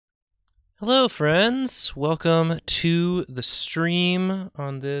Hello, friends. Welcome to the stream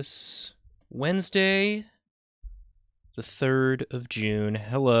on this Wednesday, the 3rd of June.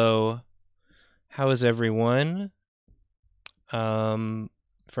 Hello. How is everyone? For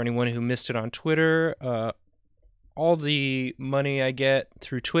anyone who missed it on Twitter, all the money I get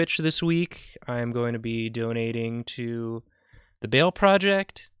through Twitch this week, I'm going to be donating to the Bail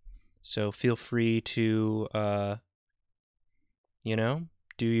Project. So feel free to,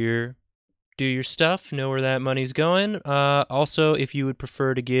 do your stuff, know where that money's going. Also, if you would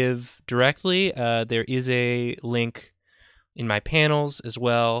prefer to give directly, there is a link in my panels as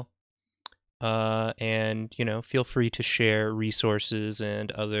well. And, feel free to share resources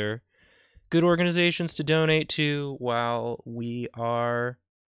and other good organizations to donate to while we are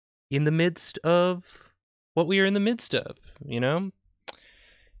in the midst of what we are in the midst of,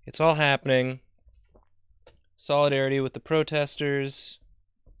 It's all happening. Solidarity with the protesters,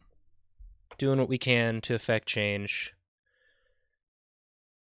 doing what we can to affect change.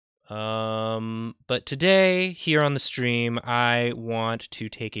 But today, here on the stream, I want to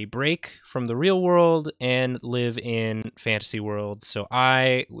take a break from the real world and live in fantasy world. So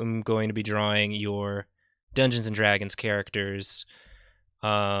I am going to be drawing your Dungeons and Dragons characters.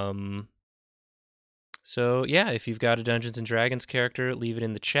 So yeah, if you've got a Dungeons and Dragons character, leave it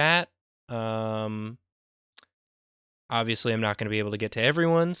in the chat. Obviously, I'm not going to be able to get to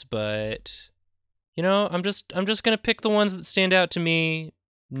everyone's, but I'm just gonna pick the ones that stand out to me.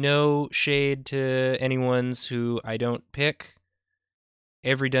 No shade to anyone's who I don't pick.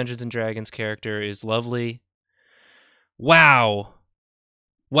 Every Dungeons and Dragons character is lovely. Wow,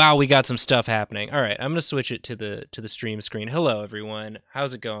 we got some stuff happening. All right, I'm gonna switch it to the stream screen. Hello, everyone.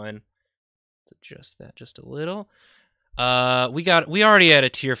 How's it going? Let's adjust that just a little. We already had a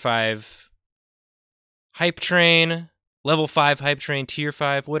tier 5 hype train, level 5 hype train, tier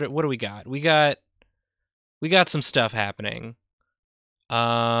 5. What do we got? We got some stuff happening.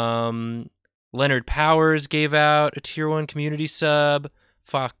 Leonard Powers gave out a tier 1 community sub.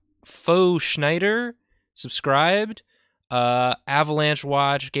 Faux Schneider subscribed. Avalanche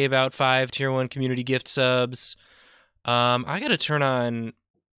Watch gave out 5 tier 1 community gift subs. I gotta turn on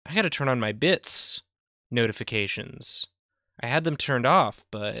my bits notifications. I had them turned off,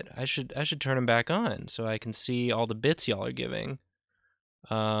 but I should turn them back on so I can see all the bits y'all are giving.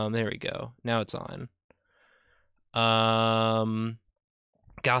 There we go. Now it's on. Gotham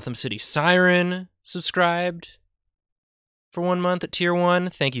City Siren subscribed for 1 month at tier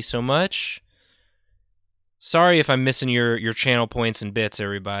 1. Thank you so much. Sorry if I'm missing your channel points and bits,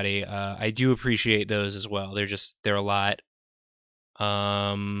 everybody. I do appreciate those as well. They're a lot.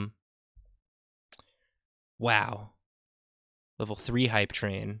 Wow. Level 3 hype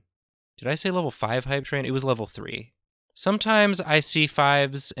train. Did I say level 5 hype train? It was level 3. Sometimes I see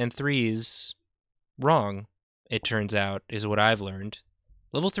 5s and 3s wrong, it turns out, is what I've learned.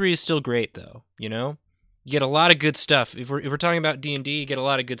 Level 3 is still great, though, You get a lot of good stuff. If we're talking about D&D, you get a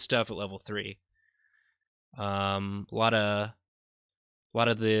lot of good stuff at level 3. A lot of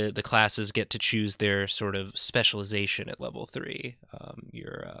the classes get to choose their sort of specialization at level 3.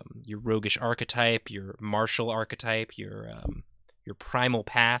 Your roguish archetype, your martial archetype, your primal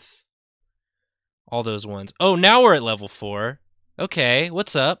path, all those ones. Oh, now we're at level 4. Okay,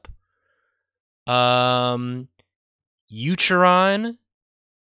 what's up? Ucheron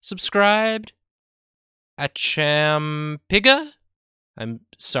subscribed. Achampiga, I'm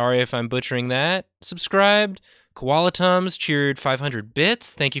sorry if I'm butchering that, subscribed. Koalatums cheered 500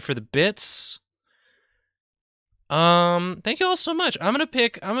 bits. Thank you for the bits. Thank you all so much. I'm gonna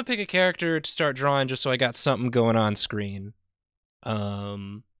pick a character to start drawing just so I got something going on screen. I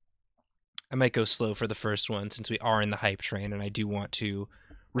might go slow for the first one since we are in the hype train and I do want to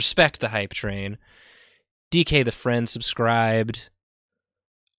respect the hype train. DK the Friend subscribed.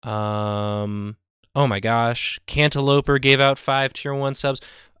 Oh my gosh. Cantalouper gave out 5 tier 1 subs.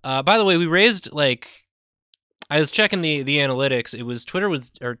 By the way, we raised, I was checking the analytics. It was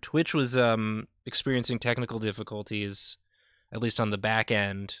Twitch was experiencing technical difficulties, at least on the back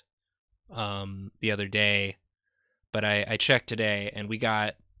end, the other day. But I checked today, and we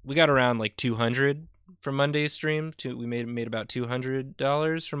got around 200 from Monday's stream. We made about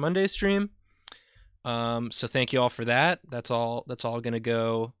 $200 from Monday's stream. So thank you all for that. That's all gonna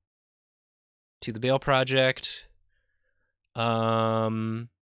go to the Bail Project. Ori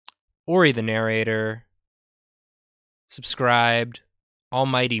the Narrator subscribed.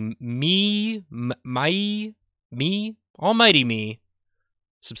 Almighty Me Almighty Me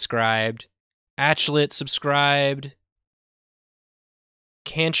subscribed. Atchlet subscribed.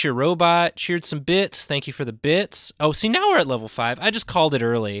 Can't Your Robot cheered some bits. Thank you for the bits. Oh, see, now we're at level 5. I just called it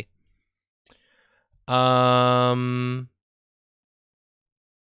early. All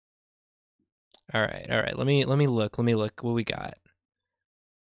right. Let me look. Let me look what we got.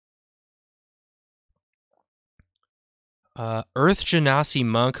 Earth Genasi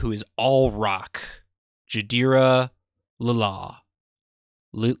monk who is all rock. Jadira Lala.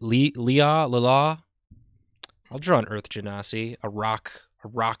 Lala. I'll draw an Earth Genasi, a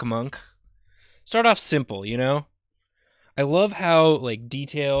rock monk. Start off simple, you know? I love how like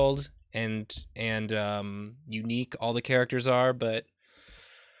detailed and unique all the characters are, but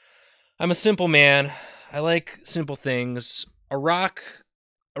I'm a simple man. I like simple things. A rock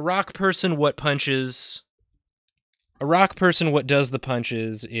person what punches. A rock person what does the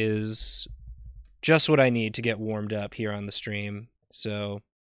punches is just what I need to get warmed up here on the stream. So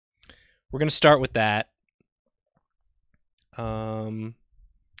we're going to start with that. Let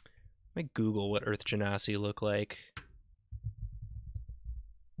me Google what Earth Genasi look like.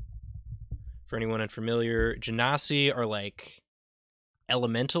 For anyone unfamiliar, Genasi are like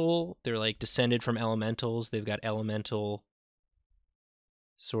elemental. They're like descended from elementals. They've got elemental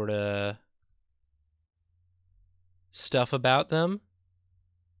sort of stuff about them.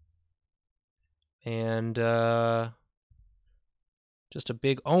 And just a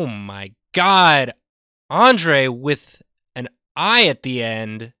big, oh my god, Andre with an I at the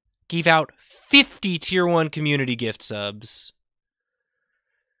end gave out 50 tier 1 community gift subs.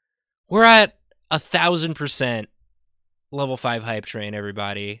 We're at 1,000% level 5 hype train,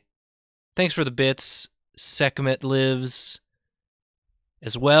 everybody. Thanks for the bits. Sekhmet lives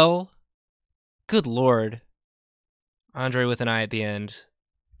as well. Good lord. Andre with an I at the end.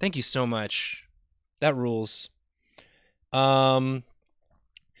 Thank you so much. That rules. So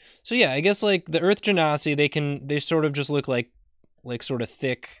yeah, I guess like the Earth Genasi, they sort of just look like sort of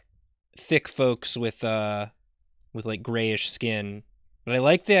thick folks with like grayish skin. But I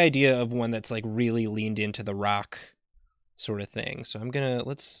like the idea of one that's like really leaned into the rock sort of thing. So I'm gonna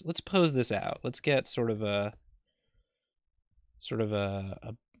let's pose this out. Let's get sort of a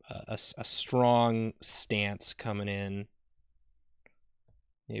strong stance coming in.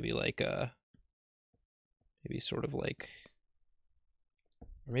 Maybe like sort of like,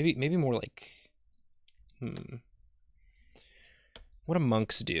 or maybe more like, what do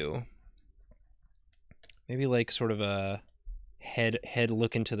monks do? Maybe like sort of a head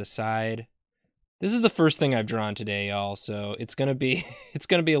looking to the side. This is the first thing I've drawn today, y'all, so it's gonna be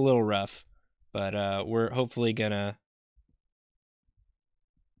a little rough, but we're hopefully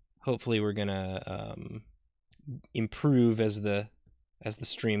we're gonna improve as the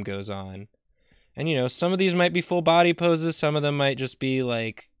stream goes on. And you know, some of these might be full body poses, some of them might just be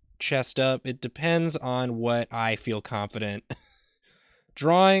like chest up. It depends on what I feel confident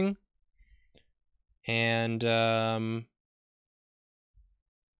drawing. And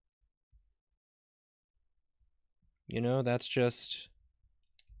you know, that's just...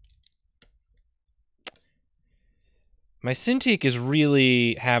 My Cintiq is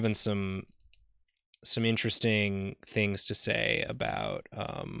really having some interesting things to say about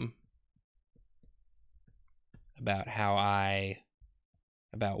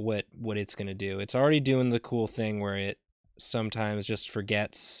what it's going to do. It's already doing the cool thing where it sometimes just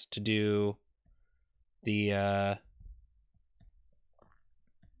forgets to do the oh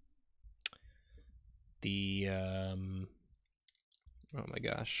my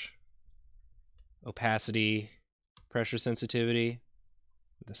gosh, opacity, pressure sensitivity,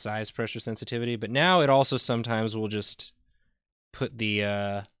 the size pressure sensitivity, but now it also sometimes will just put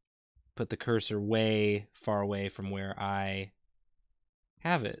the cursor way far away from where I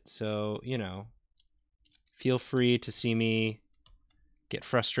have it. So, you know, feel free to see me get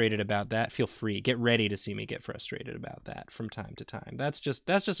frustrated about that. Get ready to see me get frustrated about that from time to time. That's just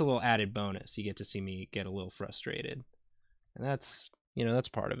a little added bonus. You get to see me get a little frustrated. And that's, you know, that's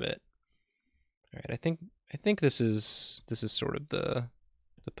part of it. All right, I think this is sort of the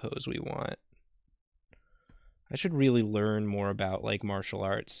pose we want. I should really learn more about like martial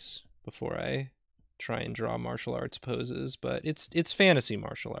arts before I try and draw martial arts poses, but it's fantasy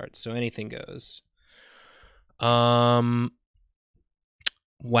martial arts, so anything goes. Wow.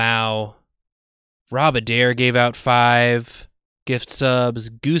 Rob Adair gave out 5 gift subs.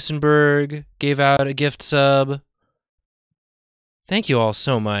 Goosenberg gave out a gift sub. Thank you all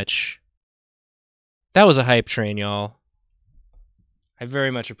so much. That was a hype train, y'all. I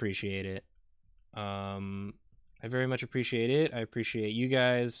very much appreciate it. I very much appreciate it. I appreciate you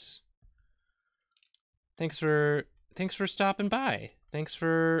guys. Thanks for stopping by. Thanks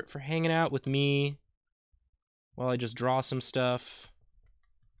for hanging out with me while I just draw some stuff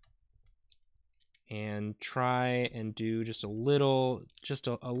and try and do just a little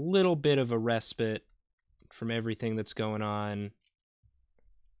bit of a respite from everything that's going on.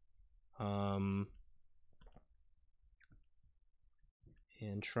 And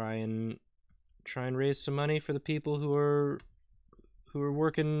try and raise some money for the people who are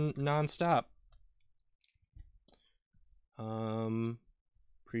working nonstop.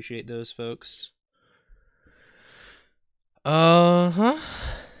 Appreciate those folks. Yeah,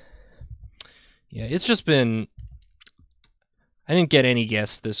 it's just been, I didn't get any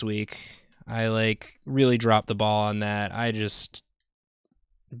guests this week. I really dropped the ball on that. I just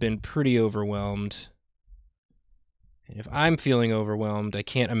been pretty overwhelmed. And if I'm feeling overwhelmed, I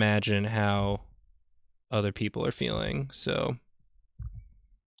can't imagine how other people are feeling. So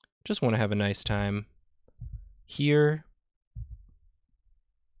just want to have a nice time here.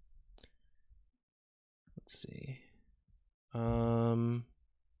 Let's see.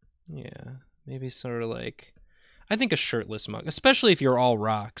 Yeah, maybe sort of I think a shirtless monk, especially if you're all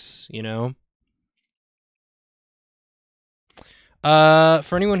rocks, you know?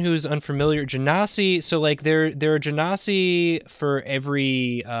 For anyone who's unfamiliar, genasi, so there are genasi for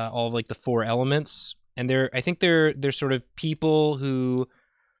every all of the four elements, and I think they're sort of people who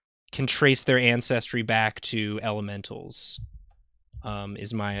can trace their ancestry back to elementals,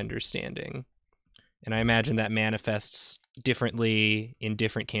 is my understanding. And I imagine that manifests differently in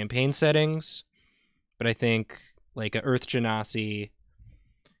different campaign settings. But I think a Earth Genasi,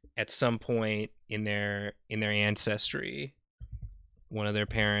 at some point in their ancestry, one of their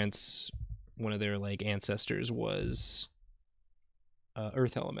parents, one of their ancestors was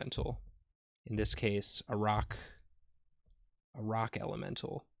Earth Elemental. In this case, a rock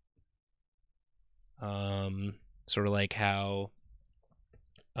elemental. Sort of like how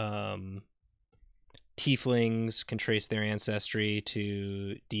tieflings can trace their ancestry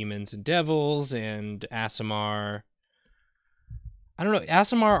to demons and devils, and Aasimar, I don't know,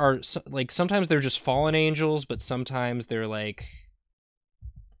 Aasimar are sometimes they're just fallen angels, but sometimes they're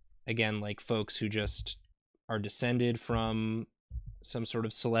again folks who just are descended from some sort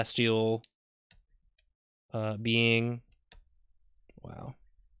of celestial being. Wow.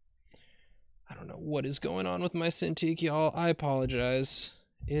 I don't know what is going on with my Cintiq, y'all. I apologize.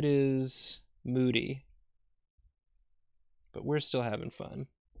 It is moody. But we're still having fun.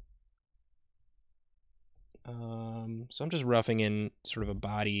 So I'm just roughing in sort of a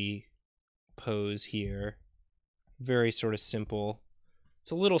body pose here. Very sort of simple.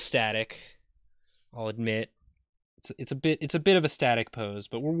 It's a little static, I'll admit. It's a bit of a static pose,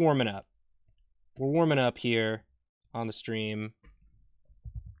 but we're warming up. We're warming up here on the stream.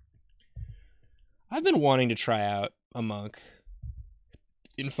 I've been wanting to try out a monk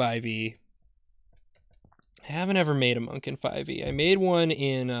in 5e. I haven't ever made a monk in 5e. I made one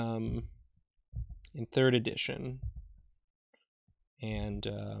in 3rd edition. And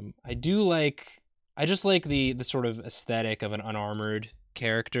I just like the sort of aesthetic of an unarmored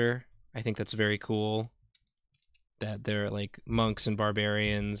character. I think that's very cool. That they're monks and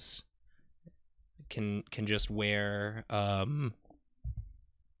barbarians can just wear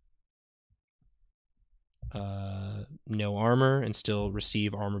no armor and still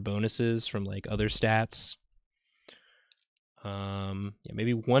receive armor bonuses from other stats. Yeah,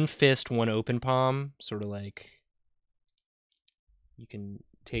 maybe one fist, one open palm, sort of you can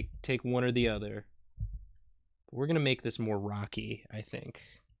take one or the other. But we're gonna make this more rocky, I think.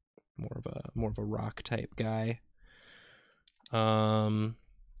 More of a rock type guy. Gonna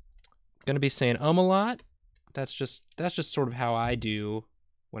be saying a lot. That's just sort of how I do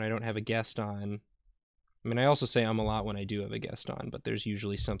when I don't have a guest on. I mean, I also say a lot when I do have a guest on, but there's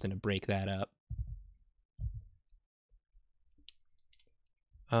usually something to break that up.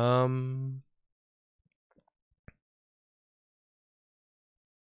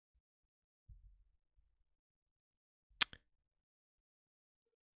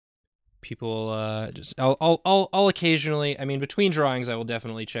 People just I'll occasionally, I mean, between drawings I will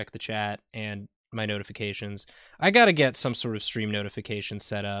definitely check the chat and my notifications. I gotta get some sort of stream notification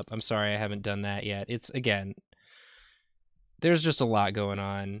set up. I'm sorry I haven't done that yet. It's, again, there's just a lot going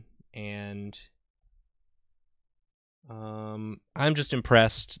on, and I'm just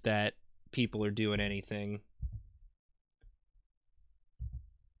impressed that people are doing anything.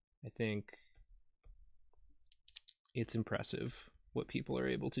 I think it's impressive what people are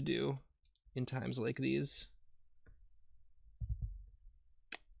able to do in times like these.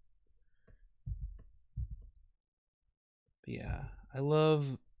 But yeah, I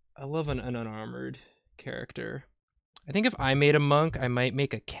love an unarmored character. I think if I made a monk, I might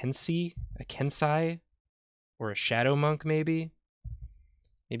make a Kensai, or a shadow monk, maybe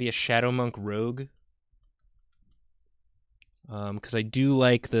a shadow monk rogue. Because I do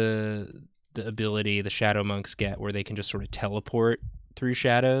like the the ability the shadow monks get where they can just sort of teleport through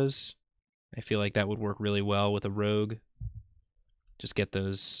shadows. I feel like that would work really well with a rogue. Just get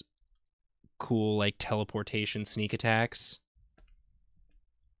those cool like teleportation sneak attacks.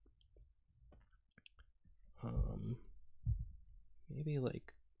 Maybe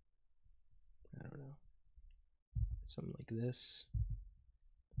like, I don't know, something like this.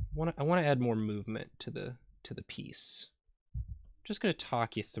 I want to add more movement to the piece. I'm just going to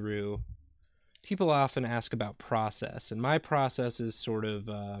talk you through. People often ask about process, and my process is sort of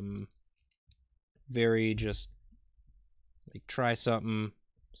very just like try something,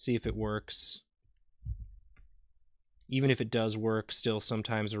 see if it works. Even if it does work, still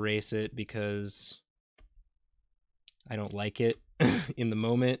sometimes erase it because I don't like it in the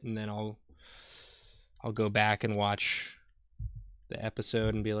moment, and then I'll go back and watch the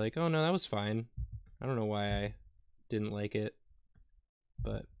episode and be like, oh no, that was fine. I don't know why I didn't like it,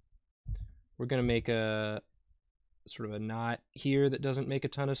 but we're gonna make a sort of a knot here that doesn't make a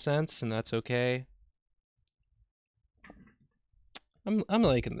ton of sense, and that's okay. I'm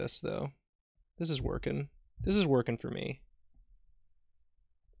liking this though. This is working. This is working for me.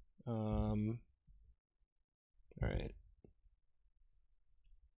 All right.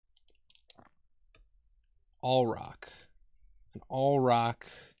 All rock. An all rock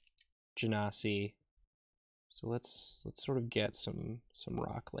Genasi. So let's sort of get some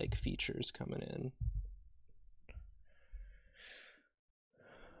rock like features coming in.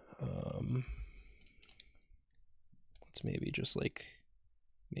 Let's maybe just like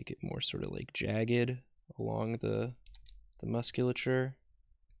make it more sort of like jagged along the musculature.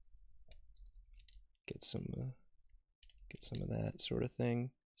 Get some of that sort of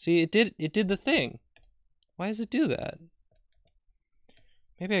thing. See, it did the thing. Why does it do that?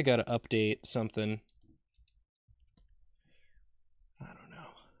 Maybe I gotta update something.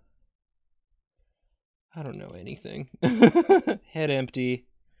 I don't know anything. Head empty.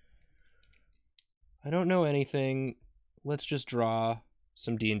 I don't know anything. Let's just draw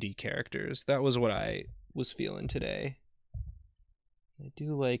some D&D characters. That was what I was feeling today. I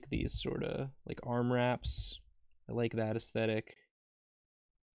do like these sort of like arm wraps. I like that aesthetic.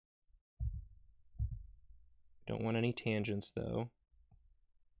 Don't want any tangents though.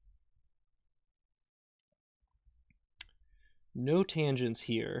 No tangents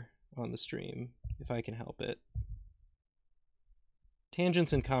here on the stream, if I can help it.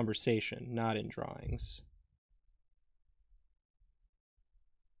 Tangents in conversation, not in drawings.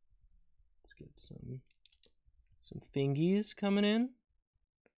 Let's get some fingies coming in.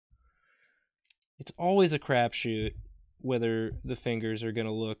 It's always a crapshoot whether the fingers are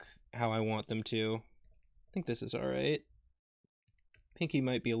gonna look how I want them to. I think this is all right. Pinky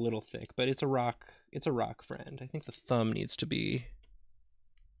might be a little thick, but it's a rock friend. I think the thumb needs to be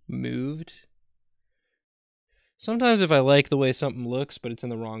moved. Sometimes if I like the way something looks, but it's in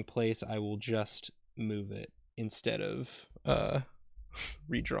the wrong place, I will just move it instead of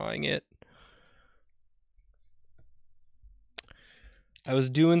redrawing it. I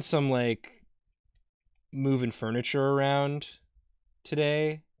was doing some like moving furniture around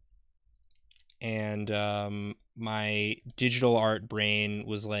today, and my digital art brain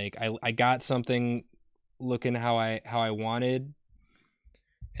was like, I got something looking how I wanted,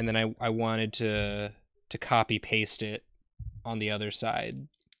 and then I wanted to copy paste it on the other side.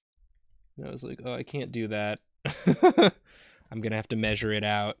 And I was like, oh, I can't do that. I'm gonna have to measure it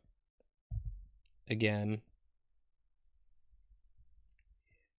out again.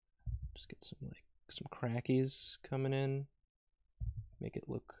 Just get some crackies coming in. Make it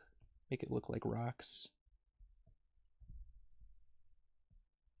look like rocks.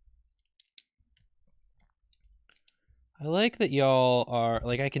 I like that y'all are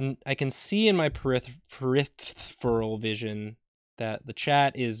like, I can see in my peripheral vision that the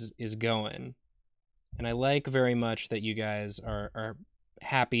chat is going, and I like very much that you guys are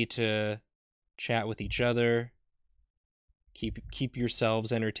happy to chat with each other. Keep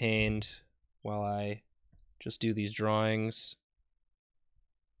yourselves entertained while I just do these drawings.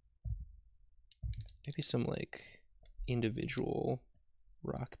 Maybe some like individual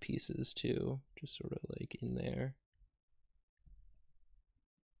rock pieces too, just sort of like in there.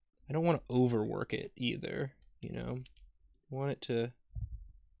 I don't want to overwork it either, you know. I want it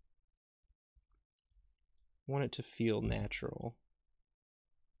to feel natural.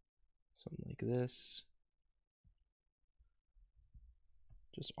 Something like this.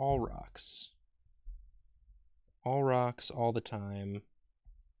 Just all rocks. All rocks all the time.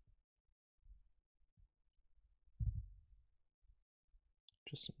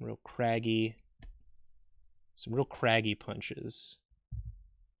 Just some real craggy punches.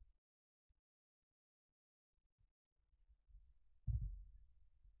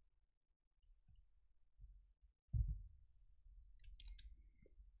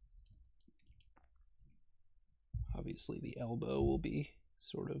 obviously the elbow will be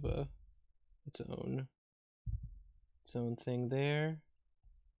sort of its own thing there.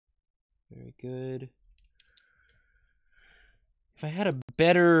 Very good. If I had a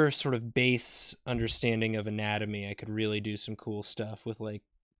better sort of base understanding of anatomy, I could really do some cool stuff with like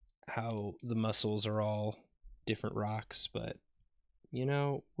how the muscles are all different rocks, but you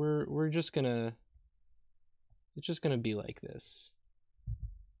know, we're just gonna it's just gonna be like this.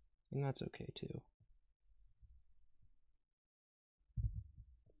 And that's okay too.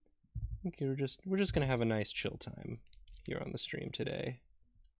 I think we're just gonna have a nice chill time here on the stream today.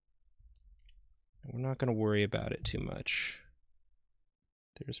 We're not gonna worry about it too much.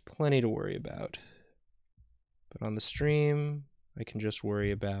 There's plenty to worry about. But on the stream, I can just worry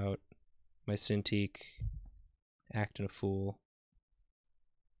about my Cintiq acting a fool,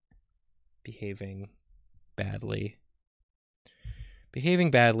 behaving badly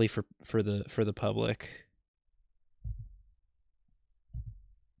for the public.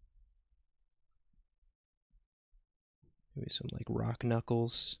 Maybe some like rock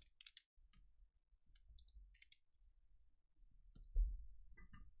knuckles.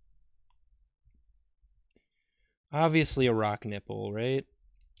 Obviously a rock nipple, right?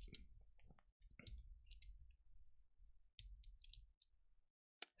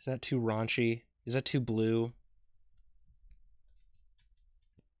 Is that too raunchy? Is that too blue?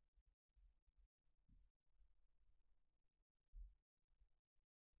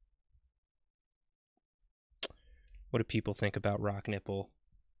 What do people think about rock nipple?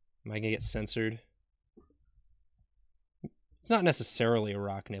 Am I gonna get censored? It's not necessarily a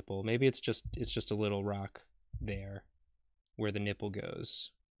rock nipple. Maybe it's just a little rock there where the nipple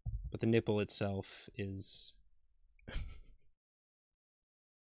goes. But the nipple itself is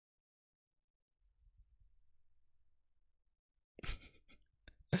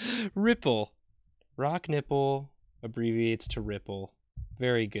ripple. Rock nipple abbreviates to ripple.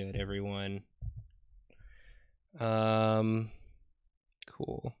 Very good, everyone.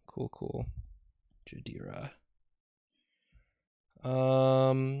 Cool. Jadira.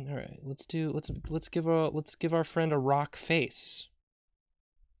 All right. Let's give our friend a rock face.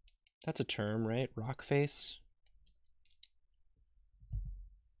 That's a term, right? Rock face.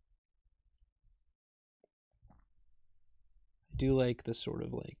 I do like the sort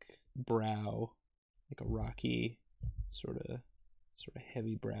of like brow, like a rocky sort of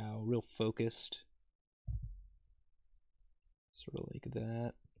heavy brow, real focused. Sort of like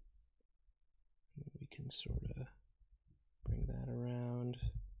that. We can sort of bring that around.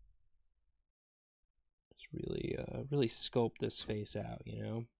 Just really sculpt this face out, you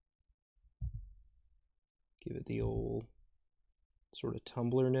know? Give it the old sort of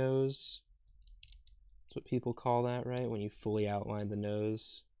tumbler nose. That's what people call that, right? When you fully outline the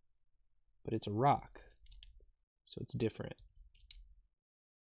nose. But it's a rock, so it's different.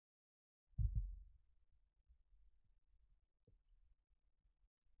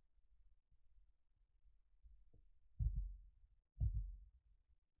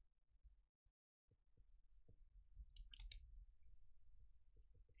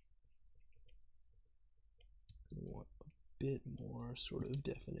 We want a bit more sort of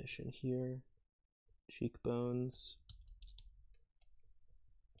definition here. Cheekbones.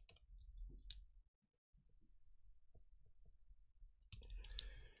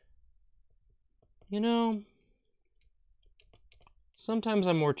 You know, sometimes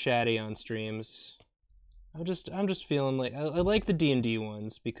I'm more chatty on streams. I'm just feeling like I like the D&D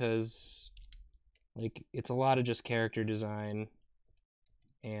ones because like it's a lot of just character design,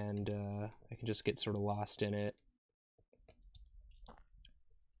 and I can just get sort of lost in it.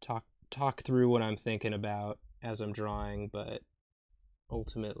 Talk through what I'm thinking about as I'm drawing, but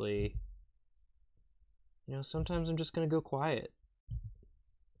ultimately, you know, sometimes I'm just gonna go quiet,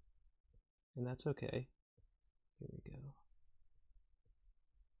 and that's okay. Here we go.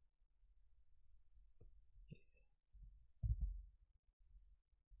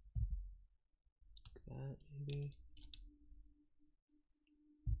 That maybe.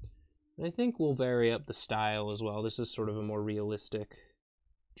 And I think we'll vary up the style as well. This is sort of a more realistic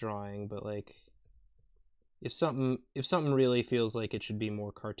drawing, but like if something really feels like it should be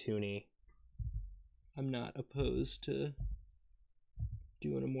more cartoony, I'm not opposed to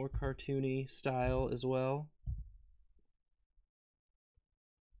doing a more cartoony style as well.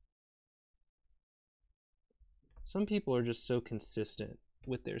 Some people are just so consistent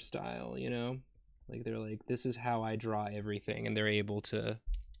with their style, you know? Like they're like, this is how I draw everything, and they're able to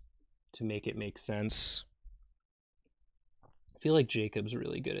make it make sense. I feel like Jacob's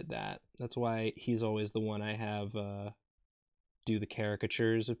really good at that. That's why he's always the one I have do the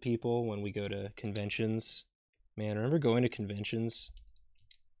caricatures of people when we go to conventions. Man, remember going to conventions?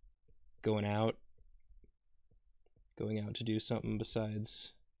 Going out to do something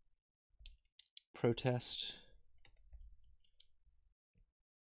besides protest?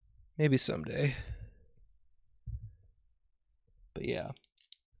 Maybe someday. But yeah.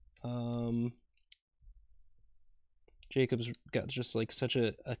 Jacob's got just like such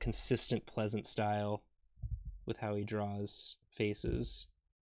a consistent, pleasant style with how he draws faces.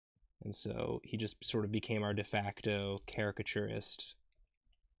 And so he just sort of became our de facto caricaturist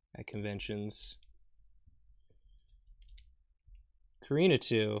at conventions. Karina,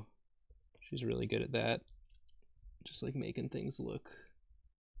 too. She's really good at that. Just like making things look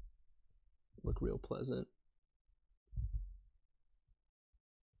real pleasant.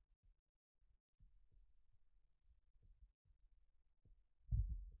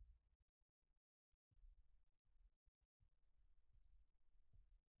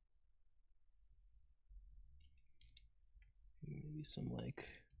 Maybe some like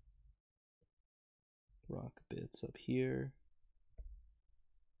rock bits up here.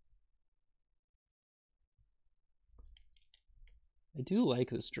 I do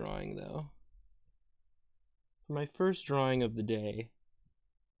like this drawing though. For my first drawing of the day,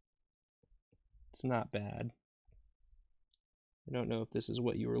 it's not bad. I don't know if this is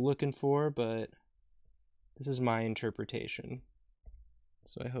what you were looking for, but this is my interpretation.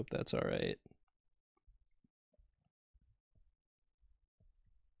 So I hope that's all right.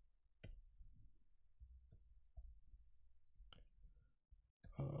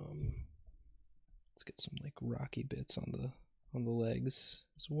 Let's get some like rocky bits on the legs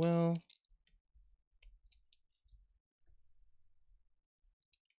as well.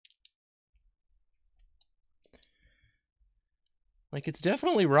 Like, it's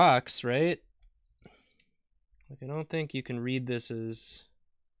definitely rocks, right? Like, I don't think you can read this as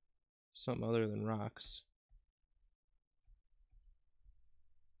something other than rocks.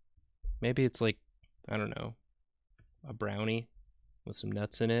 Maybe it's like, I don't know, a brownie with some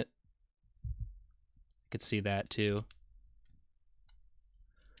nuts in it. I could see that too.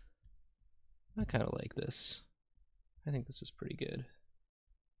 I kind of like this. I think this is pretty good.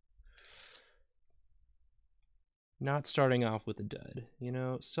 Not starting off with a dud, you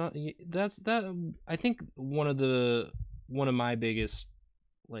know. So that's that. I think one of my biggest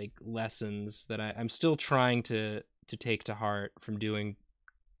like lessons that I'm still trying to take to heart from doing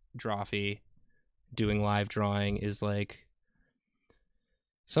Drawfee, doing live drawing is like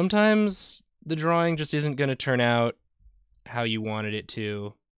sometimes the drawing just isn't going to turn out how you wanted it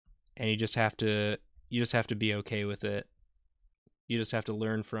to, and you just have to be okay with it. You just have to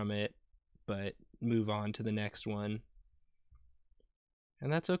learn from it, but move on to the next one.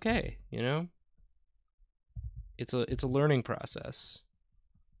 And that's okay, you know? It's a learning process.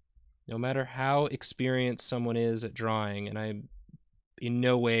 No matter how experienced someone is at drawing, and I'm in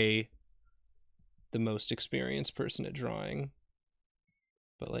no way the most experienced person at drawing,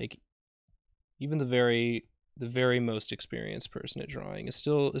 but like even the very most experienced person at drawing is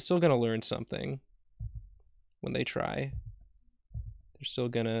still going to learn something when they try. They're still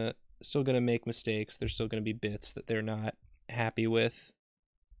going to make mistakes. There's still going to be bits that they're not happy with,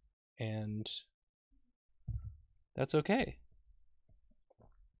 and that's okay.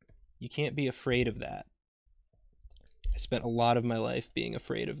 You can't be afraid of that. I spent a lot of my life being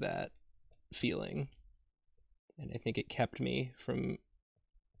afraid of that feeling, and I think it kept me from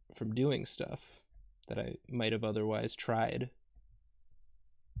doing stuff that I might have otherwise tried.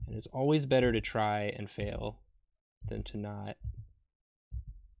 And it's always better to try and fail than to not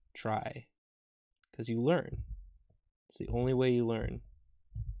try, because you learn. It's the only way you learn.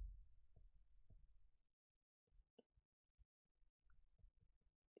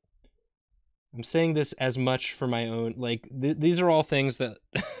 I'm saying this as much for my own, like, these are all things that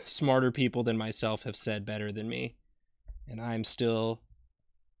smarter people than myself have said better than me. And I'm still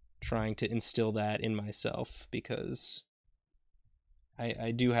trying to instill that in myself because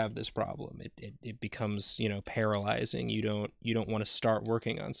I do have this problem. It becomes, you know, paralyzing. You don't want to start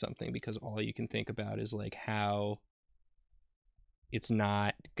working on something because all you can think about is like how it's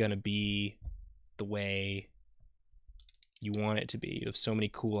not gonna be the way you want it to be. You have so many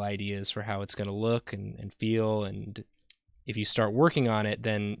cool ideas for how it's gonna look and feel, and if you start working on it,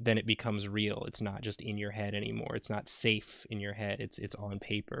 then it becomes real. It's not just in your head anymore. It's not safe in your head. It's on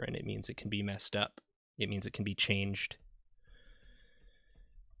paper, and it means it can be messed up. It means it can be changed.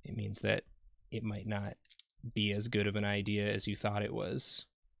 It means that it might not be as good of an idea as you thought it was.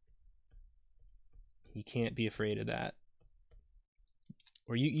 You can't be afraid of that.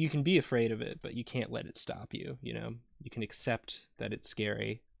 Or you can be afraid of it, but you can't let it stop you, you know? You can accept that it's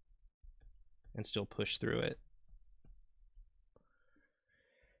scary and still push through it.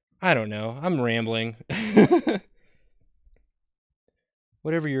 I don't know. I'm rambling.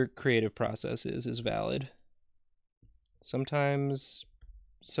 Whatever your creative process is valid. Sometimes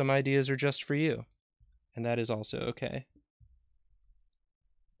some ideas are just for you, and that is also okay.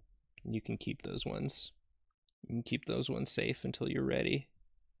 You can keep those ones. You can keep those ones safe until you're ready.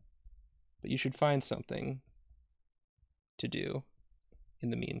 But you should find something to do in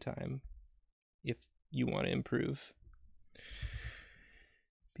the meantime if you want to improve.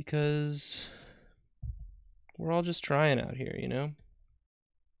 Because we're all just trying out here, you know?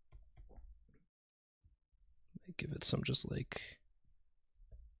 Give it some just like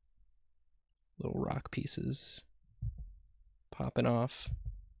little rock pieces popping off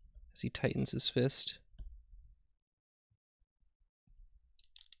as he tightens his fist.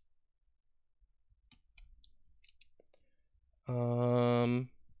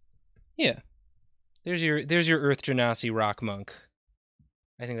 Yeah. There's your Earth Genasi rock monk.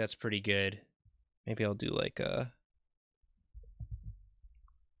 I think that's pretty good. Maybe I'll do like a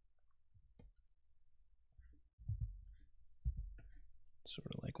sort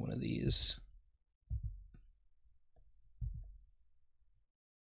of like one of these.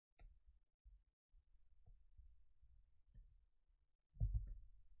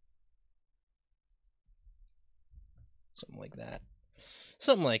 Something like that.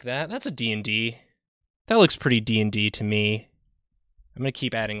 Something like that. That's a D&D. That looks pretty D&D to me. I'm going to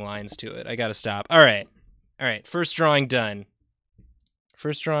keep adding lines to it. I got to stop. All right. First drawing done.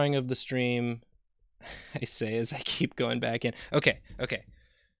 First drawing of the stream, I say as I keep going back in. Okay.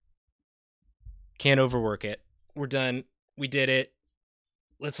 Can't overwork it. We're done. We did it.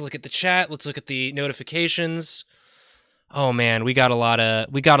 Let's look at the chat. Let's look at the notifications. Oh man, we got a lot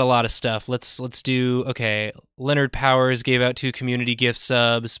of stuff. Let's do. Okay, Leonard Powers gave out 2 community gift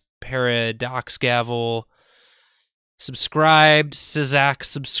subs. Paradox Gavel subscribed. Sizak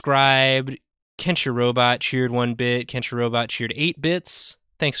subscribed. Kensha Robot cheered 1 bit. Kensha Robot cheered 8 bits.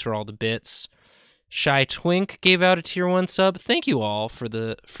 Thanks for all the bits. Shy Twink gave out a tier 1 sub. Thank you all for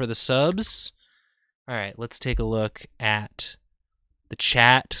the subs. All right, let's take a look at the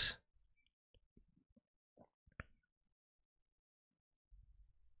chat.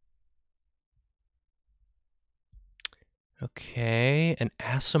 Okay, an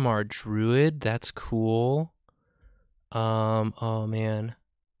Aasimar Druid. That's cool. Oh man.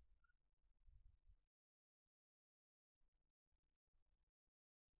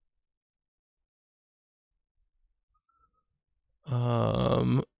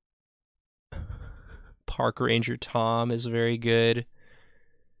 Park Ranger Tom is very good.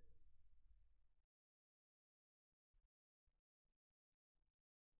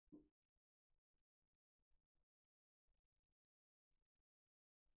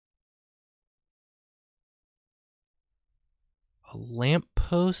 A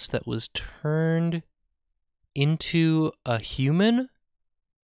lamppost that was turned into a human?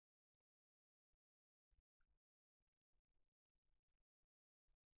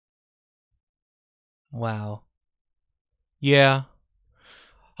 Wow. Yeah.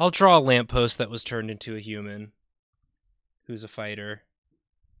 I'll draw a lamppost that was turned into a human who's a fighter.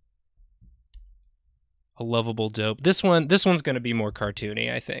 A lovable dope. This one's going to be more cartoony,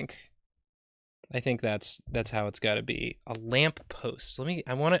 I think. I think that's how it's got to be. A lamppost.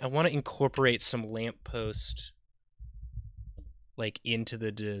 I want to incorporate some lamppost like into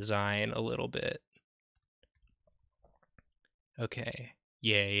the design a little bit. Okay.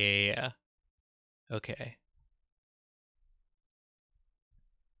 Yeah. Okay.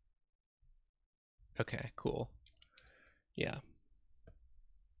 Okay, cool. Yeah.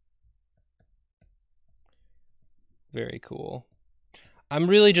 Very cool. I'm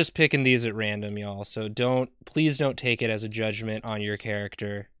really just picking these at random, y'all. So please don't take it as a judgment on your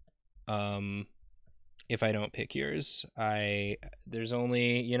character. If I don't pick yours, there's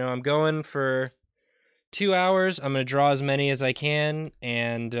only, I'm going for 2 hours. I'm going to draw as many as I can.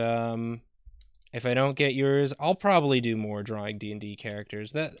 And, if I don't get yours, I'll probably do more drawing D&D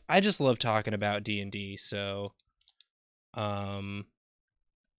characters. I just love talking about D&D. So,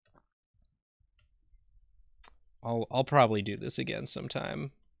 I'll probably do this again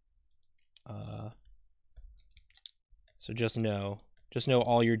sometime. So just know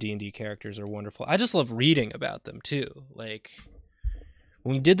all your D&D characters are wonderful. I just love reading about them too. Like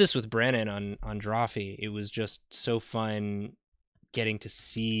when we did this with Brennan on Drawfee, it was just so fun getting to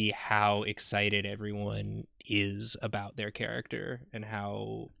see how excited everyone is about their character and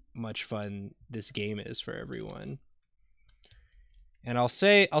how much fun this game is for everyone. And I'll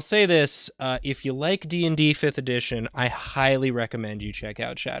say this, if you like D&D 5th edition, I highly recommend you check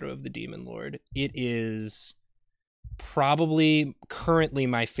out Shadow of the Demon Lord. It is probably currently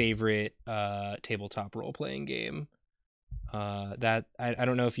my favorite tabletop role-playing game. That I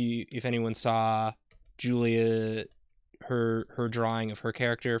don't know if anyone saw Julia, her drawing of her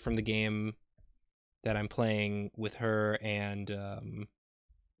character from the game that I'm playing with her and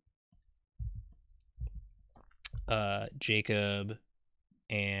Jacob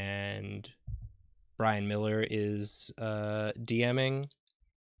and Brian Miller is DMing,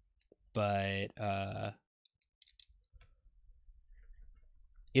 but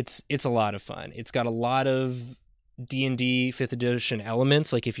it's a lot of fun. It's got a lot of D&D 5th edition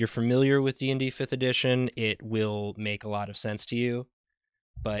elements. Like if you're familiar with D&D 5th edition, it will make a lot of sense to you.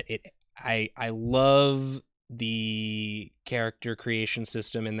 But I love the character creation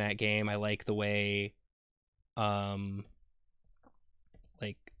system in that game. I like the way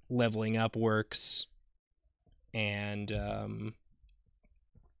like leveling up works, and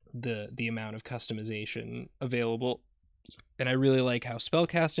the amount of customization available. And I really like how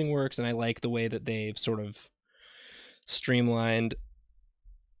spellcasting works, and I like the way that they've sort of streamlined.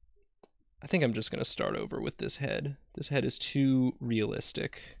 I think I'm just going to start over with this head. This head is too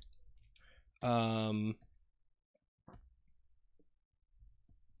realistic. I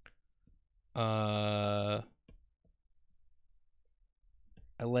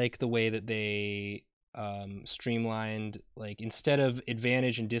like the way that they streamlined, like instead of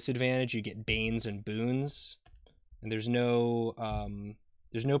advantage and disadvantage, you get banes and boons, and there's no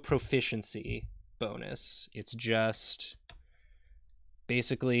proficiency bonus. It's just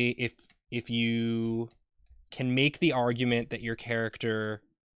basically if you can make the argument that your character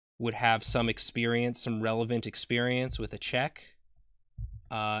would have some experience, some relevant experience with a check,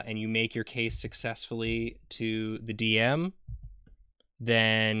 and you make your case successfully to the DM,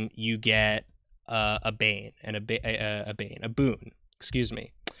 then you get a bane and a boon. Excuse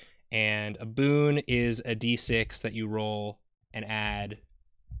me. And a boon is a d6 that you roll and add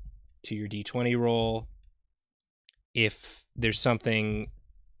to your d20 roll. If there's something,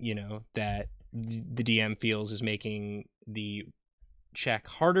 that the DM feels is making the check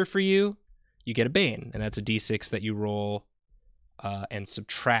harder for you, you get a bane, and that's a d6 that you roll and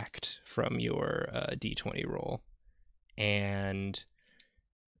subtract from your d20 roll. And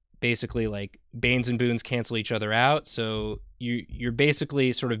basically, like, banes and boons cancel each other out, so you're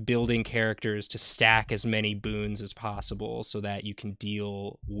basically sort of building characters to stack as many boons as possible so that you can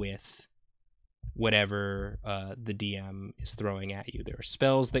deal with whatever the DM is throwing at you. There are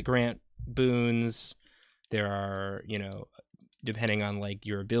spells that grant boons. There are, depending on like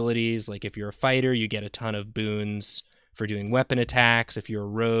your abilities, like if you're a fighter, you get a ton of boons for doing weapon attacks. If you're a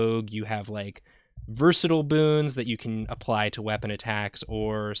rogue, you have like versatile boons that you can apply to weapon attacks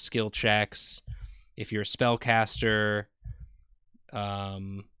or skill checks. If you're a spellcaster,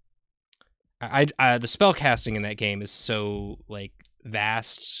 the spellcasting in that game is so like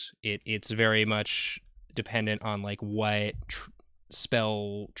vast. It's very much dependent on like what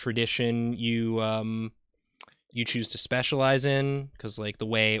spell tradition you choose to specialize in, because like the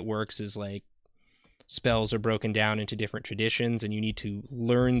way it works is like spells are broken down into different traditions, and you need to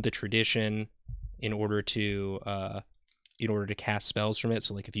learn the tradition in order to cast spells from it.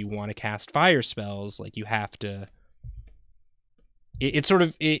 So like if you want to cast fire spells, like you have to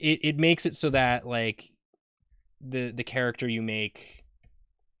it makes it so that like the character you make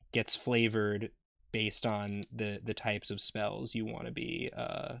gets flavored based on the types of spells you want to be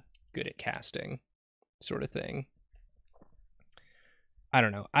good at casting, sort of thing. I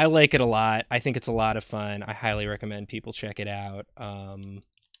don't know. I like it a lot. I think it's a lot of fun. I highly recommend people check it out.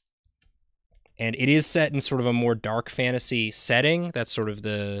 And it is set in sort of a more dark fantasy setting. That's sort of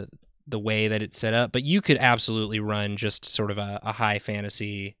the way that it's set up. But you could absolutely run just sort of a high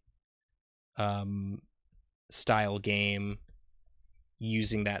fantasy style game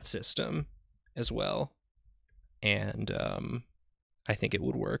using that system as well. And I think it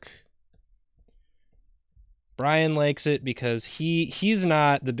would work. Brian likes it because he's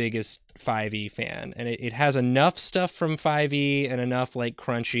not the biggest 5e fan, and it has enough stuff from 5e and enough like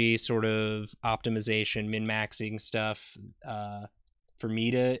crunchy sort of optimization, min-maxing stuff for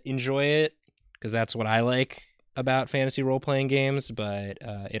me to enjoy it, because that's what I like about fantasy role-playing games. But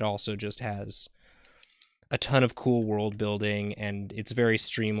it also just has a ton of cool world building, and it's very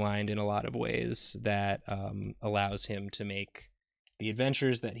streamlined in a lot of ways that allows him to make the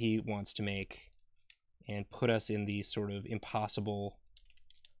adventures that he wants to make and put us in these sort of impossible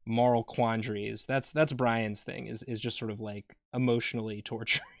moral quandaries. That's Brian's thing, is just sort of like emotionally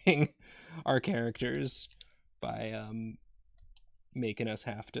torturing our characters by making us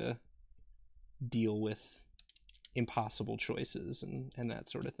have to deal with impossible choices and that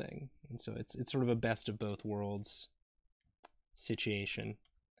sort of thing. And so it's sort of a best of both worlds situation.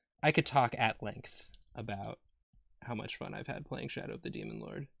 I could talk at length about how much fun I've had playing Shadow of the Demon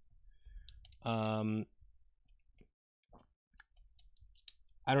Lord. I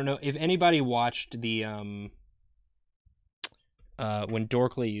don't know if anybody watched the when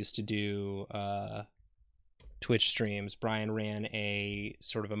Dorkley used to do Twitch streams. Brian ran a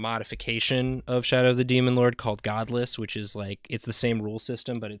sort of a modification of Shadow of the Demon Lord called Godless, which is like, it's the same rule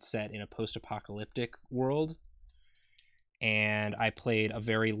system, but it's set in a post-apocalyptic world. And I played a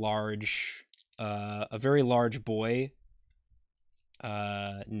very large boy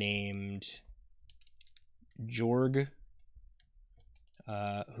named Jorg,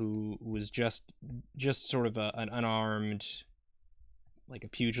 who was just sort of an unarmed, like a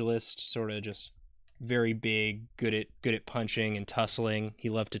pugilist, sort of just very big, good at punching and tussling. He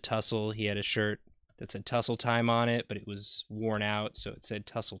loved to tussle. He had a shirt that said Tussle Time on it, but it was worn out, so it said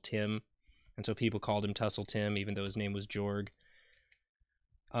Tussle Tim, and so people called him Tussle Tim, even though his name was Jorg.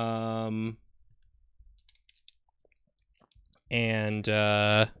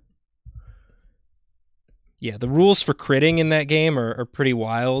 Yeah, the rules for critting in that game are pretty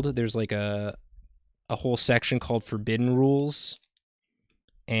wild. There's like a whole section called Forbidden Rules,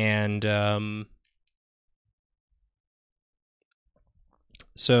 and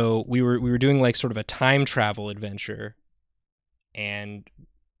so we were doing like sort of a time travel adventure, and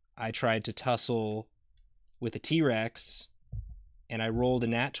I tried to tussle with a T-Rex, and I rolled a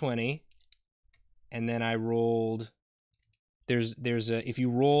nat 20, and then I rolled. There's a, if you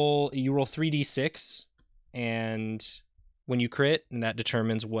roll 3d6, and when you crit, and that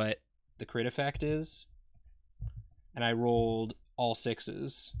determines what the crit effect is. And I rolled all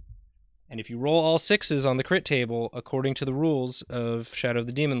 6s. And if you roll all 6s on the crit table, according to the rules of Shadow of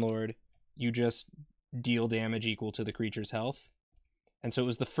the Demon Lord, you just deal damage equal to the creature's health. And so it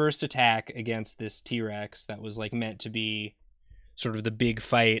was the first attack against this T-Rex that was like meant to be sort of the big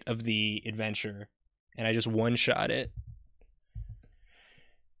fight of the adventure. And I just one-shot it.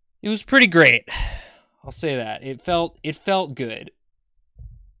 It was pretty great. I'll say that. It felt good.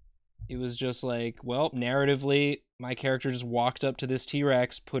 It was just like, well, narratively, my character just walked up to this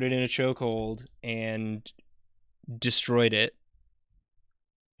T-Rex, put it in a chokehold, and destroyed it.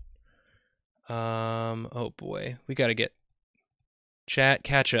 Oh boy. We gotta get... Chat,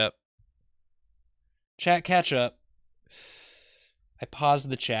 catch up. Chat, catch up. I paused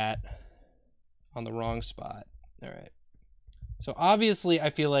the chat on the wrong spot. Alright. So obviously I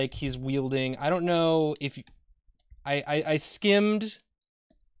feel like he's wielding... I don't know if... I skimmed...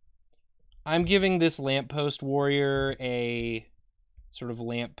 I'm giving this lamppost warrior a sort of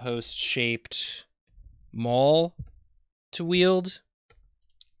lamppost-shaped maul to wield.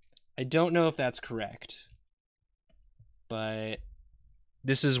 I don't know if that's correct, but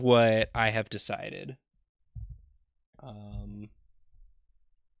this is what I have decided.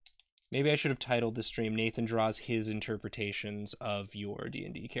 Maybe I should have titled the stream, Nathan draws his interpretations of your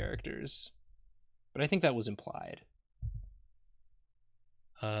D&D characters. But I think that was implied.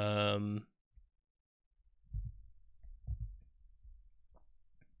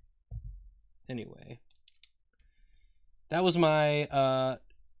 Anyway. That was my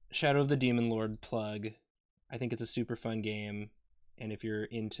Shadow of the Demon Lord plug. I think it's a super fun game. And if you're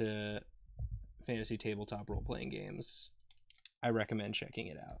into fantasy tabletop role-playing games, I recommend checking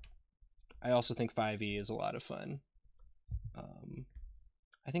it out. I also think 5e is a lot of fun.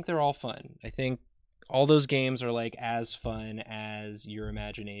 I think they're all fun. I think all those games are like as fun as your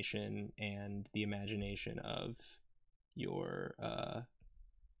imagination and the imagination of your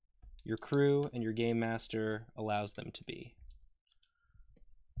crew and your game master allows them to be.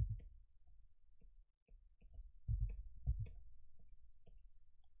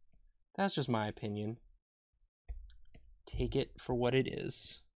 That's just my opinion. Take it for what it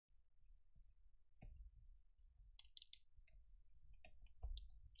is.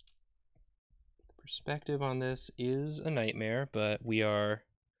 Perspective on this is a nightmare, but we are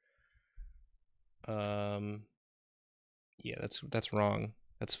yeah, that's wrong.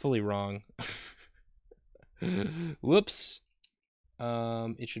 That's fully wrong. Whoops.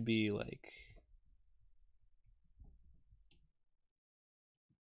 It should be like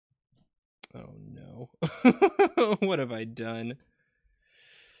oh no. What have I done?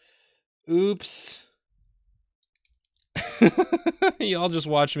 Oops. Y'all just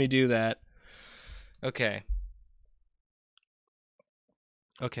watch me do that. Okay.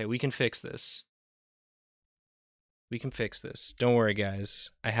 Okay, we can fix this. We can fix this. Don't worry, guys.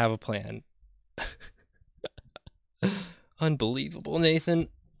 I have a plan. Unbelievable, Nathan.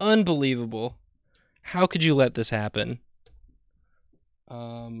 Unbelievable. How could you let this happen?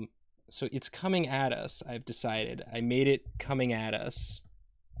 So it's coming at us, I've decided. I made it coming at us.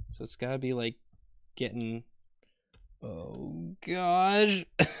 So it's gotta be like getting... Oh, gosh.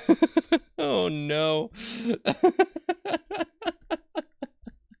 Oh, no.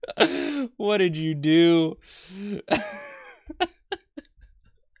 What did you do?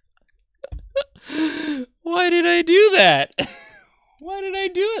 Why did I do that? Why did I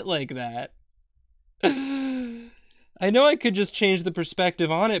do it like that? I know I could just change the perspective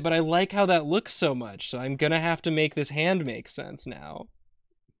on it, but I like how that looks so much, so I'm gonna have to make this hand make sense now.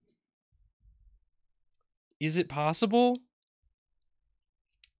 Is it possible?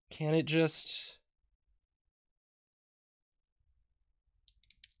 Can it just...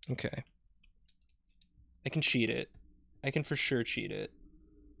 Okay. I can cheat it. I can for sure cheat it.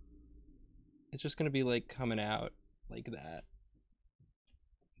 It's just gonna be like coming out like that.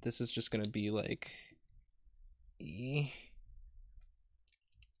 This is just gonna be like...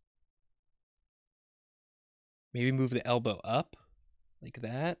 Maybe move the elbow up like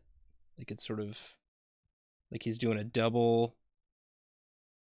that. Like it's sort of like he's doing a double.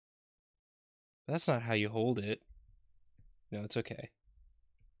 That's not how you hold it. No, it's okay.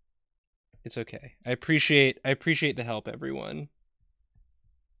 It's okay. I appreciate the help, everyone.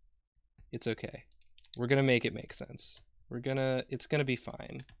 It's okay. We're gonna make it make sense. It's gonna be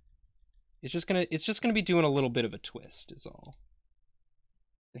fine. It's just gonna be doing a little bit of a twist is all.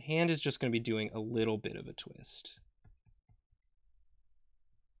 The hand is just gonna be doing a little bit of a twist.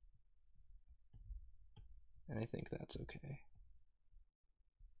 And I think that's okay.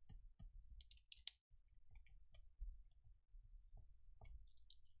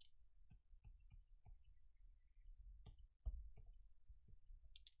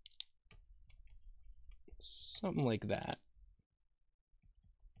 Something like that.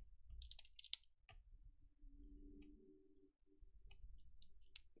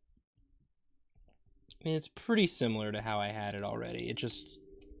 I mean, it's pretty similar to how I had it already. It just...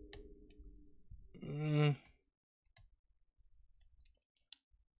 I don't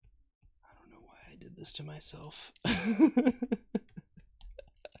know why I did this to myself.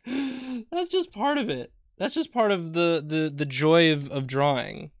 That's just part of it. That's just part of the joy of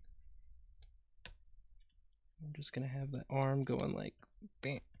drawing. I'm just gonna have that arm going like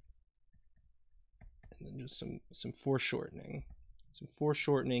bam. And then just some foreshortening. Some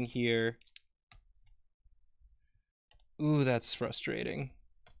foreshortening here. Ooh, that's frustrating.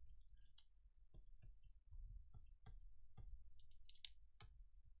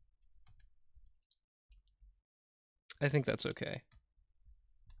 I think that's okay.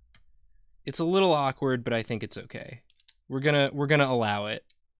 It's a little awkward, but I think it's okay. We're gonna allow it.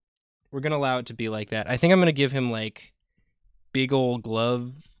 We're gonna allow it to be like that. I think I'm gonna give him like big old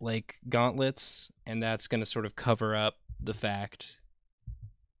glove like gauntlets, and that's gonna sort of cover up the fact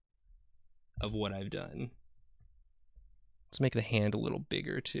of what I've done. Let's make the hand a little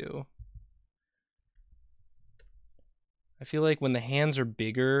bigger too. I feel like when the hands are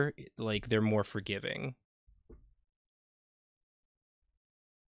bigger, like they're more forgiving.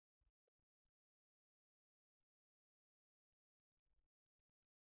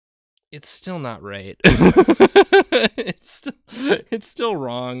 It's still not right. it's still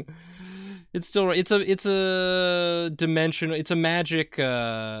wrong. It's a dimensional, it's a magic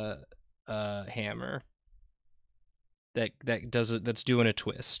hammer that does it, that's doing a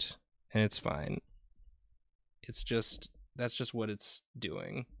twist, and it's fine. It's just, that's just what it's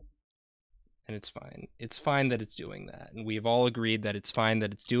doing, and it's fine. It's fine that it's doing that, and we've all agreed that it's fine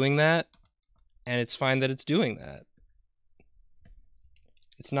that it's doing that, and it's fine that it's doing that.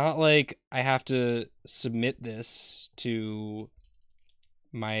 It's not like I have to submit this to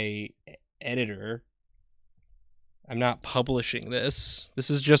my editor. I'm not publishing this.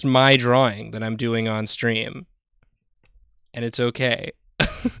 This is just my drawing that I'm doing on stream. And it's okay.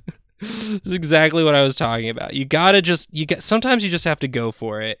 This is exactly what I was talking about. You gotta just, sometimes you just have to go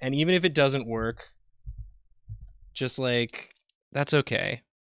for it. And even if it doesn't work, just like, that's okay.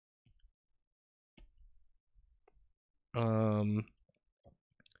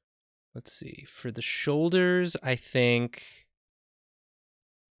 Let's see. For the shoulders, I think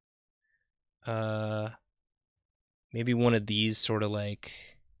maybe one of these sort of like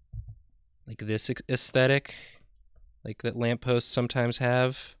this aesthetic, like that lampposts sometimes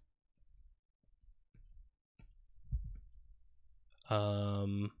have.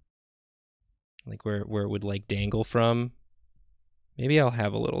 Like where it would like dangle from. Maybe I'll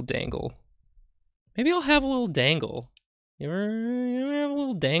have a little dangle. Maybe I'll have a little dangle. You ever have a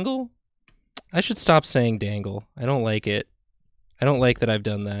little dangle? I should stop saying dangle. I don't like it. I don't like that I've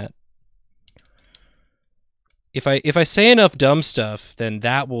done that. if I say enough dumb stuff, then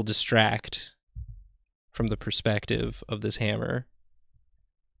that will distract from the perspective of this hammer.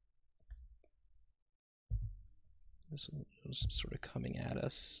 This is sort of coming at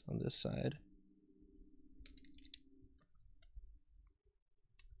us on this side.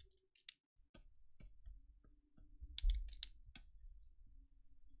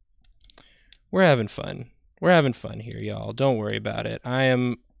 We're having fun. We're having fun here, y'all. Don't worry about it.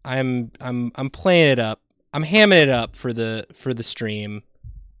 I'm playing it up. I'm hamming it up for the stream,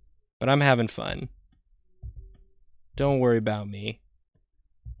 but I'm having fun. Don't worry about me.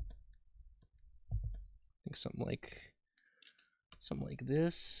 I think something like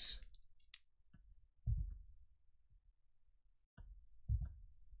this.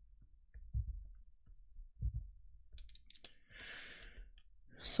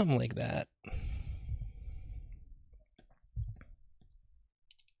 Something like that.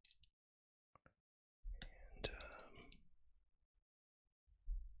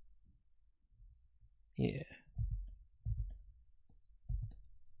 And, yeah.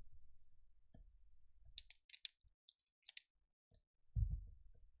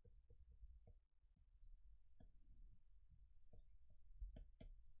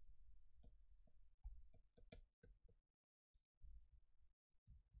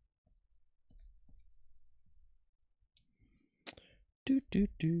 I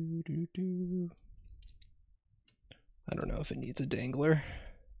don't know if it needs a dangler.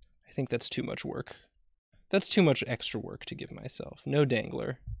 I think that's too much work. That's too much extra work to give myself. No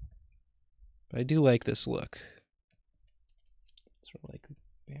dangler. But I do like this look. Sort of like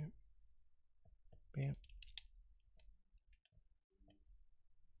bam, bam.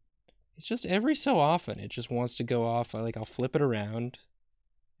 It's just every so often it just wants to go off. I'll flip it around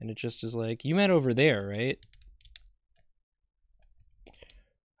and it just is like, you meant over there, right?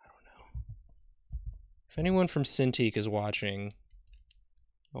 I don't know. If anyone from Cintiq is watching,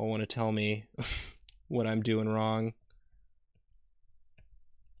 you'll want to tell me what I'm doing wrong.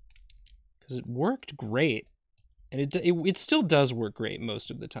 Because it worked great. And it still does work great most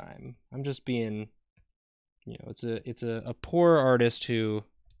of the time. I'm just being, it's a poor artist who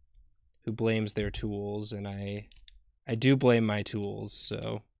blames their tools, and I do blame my tools,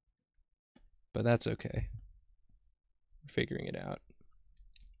 so, but that's okay. We're figuring it out.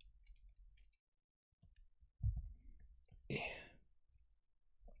 Yeah.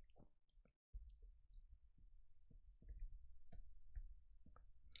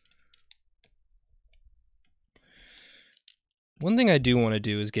 One thing I do want to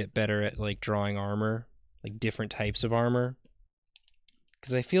do is get better at drawing armor, different types of armor,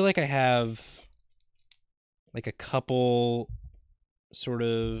 because I feel like I have a couple sort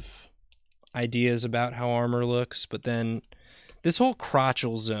of ideas about how armor looks, but then this whole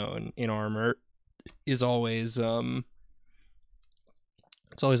crotchal zone in armor is always it's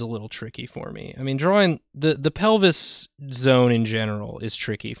always a little tricky for me. I mean, drawing the pelvis zone in general is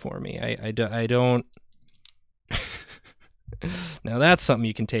tricky for me. I don't now that's something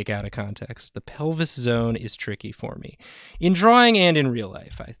you can take out of context. The pelvis zone is tricky for me in drawing and in real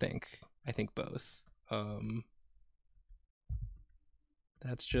life. I think both.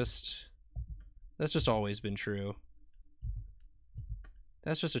 That's just always been true.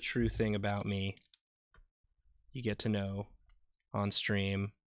 That's just a true thing about me. You get to know on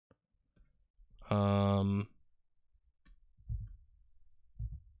stream.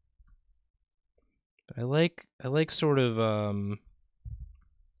 But I like sort of I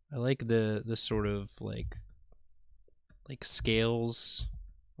like the sort of like scales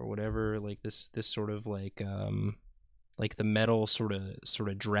or whatever, this sort of like the metal sort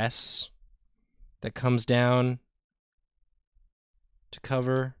of dress that comes down to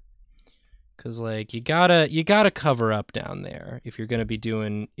cover, because you gotta cover up down there if you're gonna be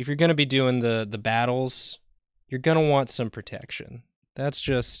doing the battles. You're gonna want some protection. That's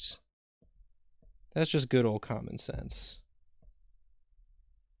just good old common sense.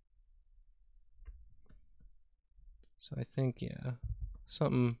 So I think, yeah,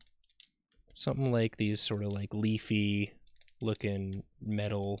 something like these sort of leafy looking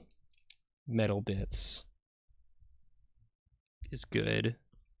metal bits is good.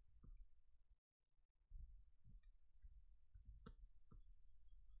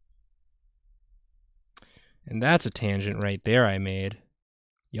 And that's a tangent right there I made.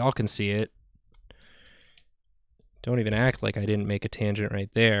 Y'all can see it. Don't even act like I didn't make a tangent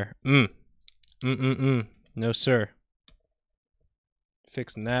right there. No, sir.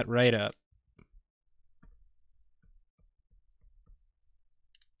 Fixing that right up.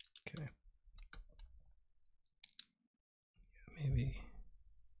 Okay. Maybe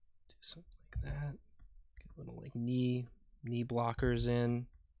do something like that. Get a little like knee blockers in.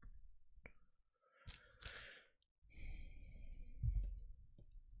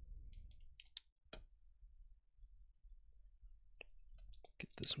 Get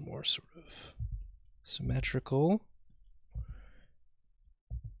this more sort of symmetrical.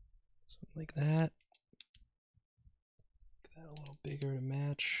 Something like that. Get that a little bigger to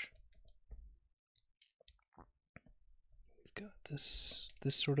match. We've got this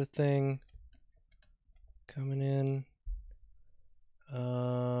sort of thing coming in.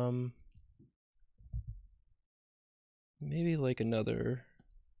 Maybe like another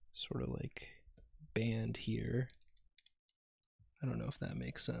sort of like band here. I don't know if that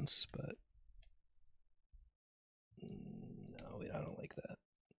makes sense, but no, I don't like that.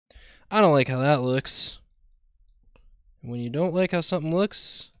 I don't like how that looks. And when you don't like how something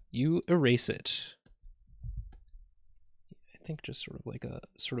looks, you erase it. I think just sort of like a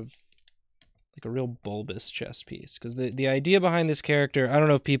real bulbous chest piece, because the idea behind this character, I don't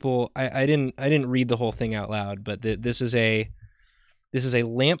know if people, I didn't read the whole thing out loud, but this is a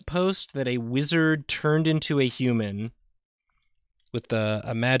lamppost that a wizard turned into a human with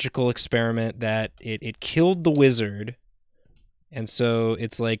a magical experiment that it killed the wizard, and so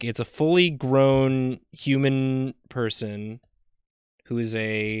it's a fully grown human person who is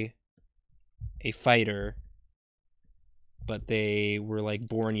a fighter, but they were like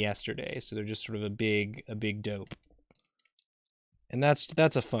born yesterday, so they're just sort of a big dope. And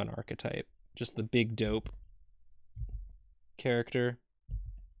that's a fun archetype, just the big dope character.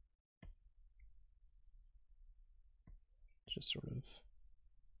 Just sort of like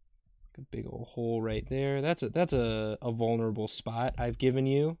a big old hole right there. That's a vulnerable spot I've given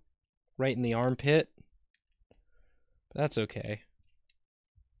you, right in the armpit. But that's okay.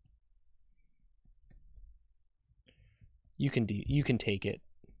 You can take it.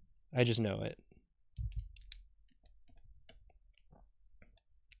 I just know it.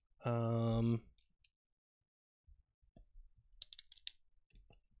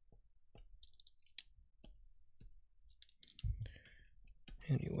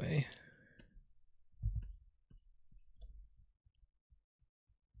 Anyway.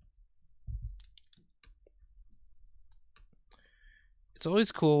 It's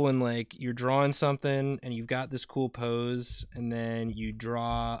always cool when like you're drawing something and you've got this cool pose, and then you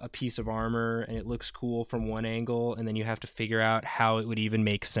draw a piece of armor and it looks cool from one angle, and then you have to figure out how it would even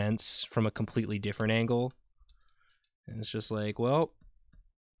make sense from a completely different angle. And it's just like, well,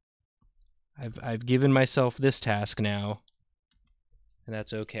 I've given myself this task now, and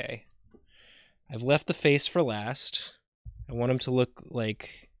that's okay. I've left the face for last. I want him to look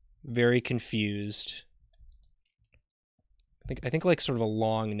like very confused. I think like sort of a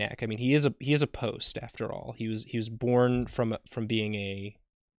long neck. I mean, he is a post after all. He was born from being a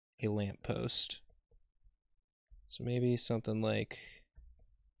lamp post. So maybe something like,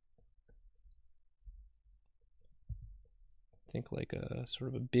 I think like a sort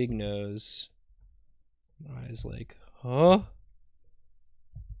of a big nose, eyes like, huh?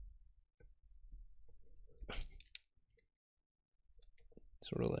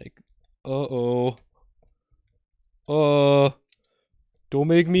 Sort of like, uh-oh. Don't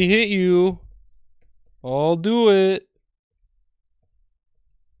make me hit you. I'll do it.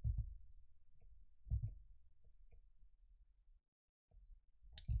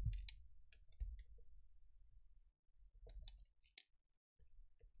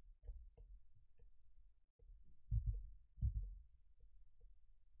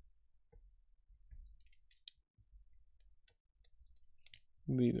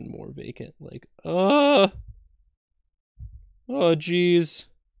 Maybe even more vacant, like, oh, geez.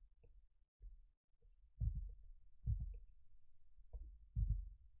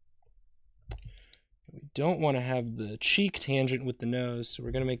 We don't want to have the cheek tangent with the nose, so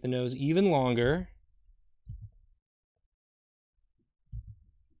we're going to make the nose even longer.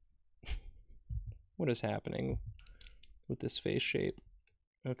 What is happening with this face shape?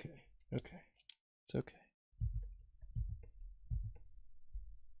 Okay. It's okay.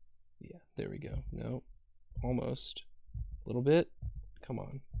 Yeah, there we go. No, almost. A little bit. Come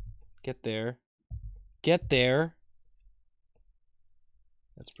on. Get there. Get there.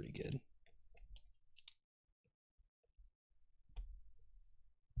 That's pretty good.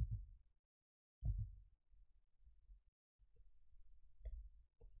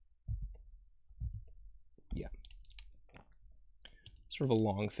 Yeah. Sort of a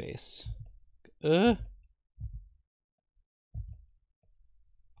long face. I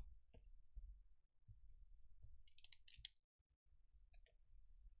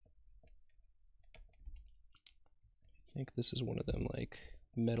think this is one of them like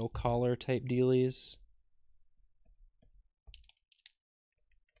metal collar type dealies.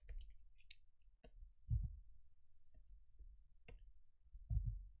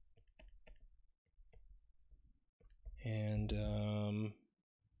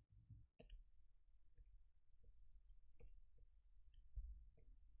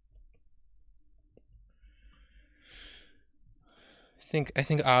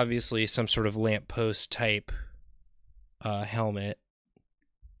 think obviously some sort of lamppost type helmet,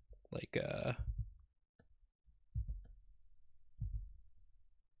 like God.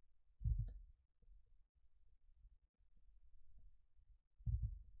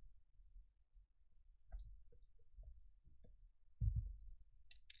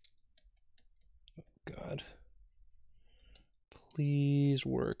 Please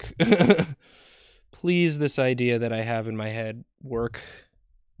work. Please, this idea that I have in my head work.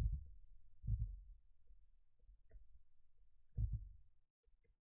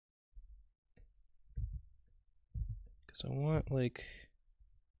 Because I want, like...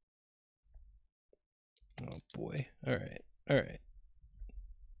 Oh, boy. Alright. Alright.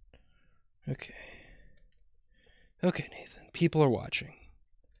 Okay. Okay, Nathan. People are watching.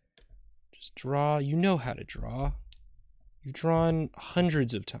 Just draw. You know how to draw. You've drawn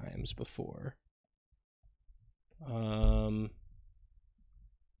hundreds of times before.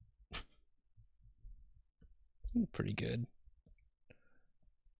 Pretty good.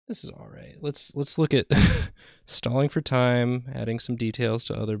 This is all right. Let's look at stalling for time, adding some details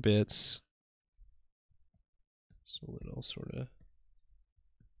to other bits. So a little sort of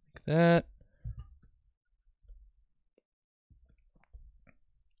like that.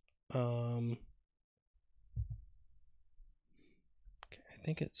 Okay, I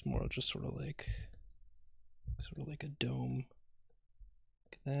think it's more just sort of like a dome.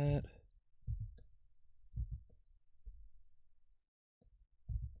 Like that.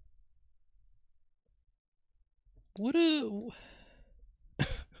 What a...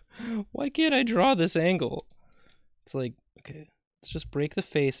 Why can't I draw this angle? It's like, okay, let's just break the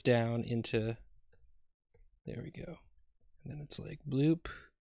face down into... There we go. And then it's like bloop.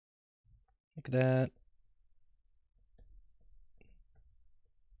 Like that.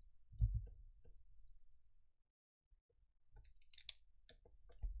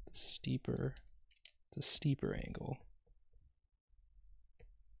 Steeper. It's a steeper angle.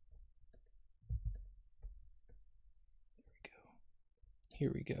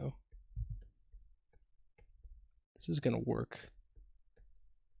 Here we go. This is gonna work.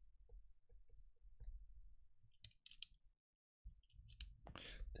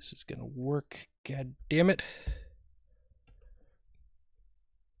 This is gonna work. God damn it.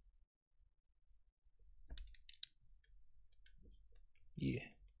 Yeah.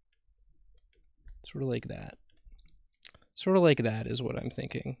 Sort of like that. Sort of like that is what I'm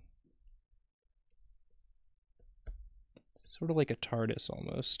thinking. Sort of like a TARDIS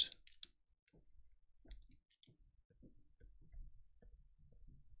almost.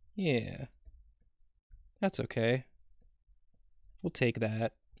 Yeah. That's okay. We'll take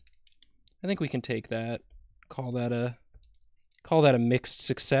that. I think we can take that. Call that a mixed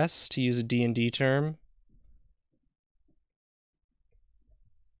success, to use a D&D term.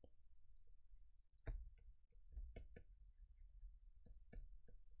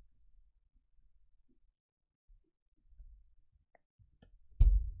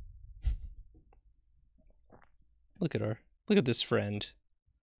 Look at this friend.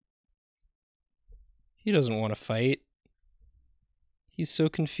 He doesn't want to fight. He's so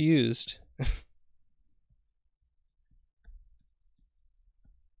confused.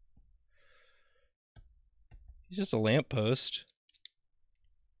 He's just a lamppost.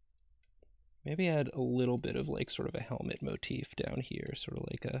 Maybe add a little bit of like sort of a helmet motif down here, sort of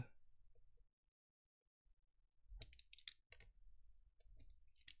like a...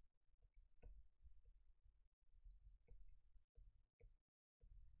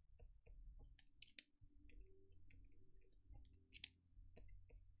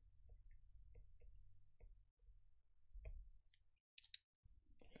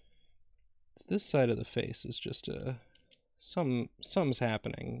 This side of the face is just something's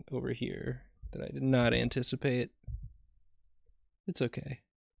happening over here that I did not anticipate. It's okay.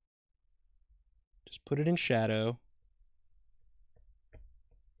 Just put it in shadow.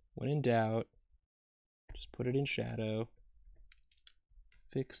 When in doubt, just put it in shadow.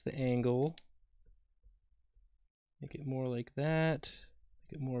 Fix the angle. Make it more like that.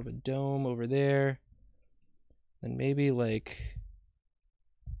 Make it more of a dome over there. Then maybe like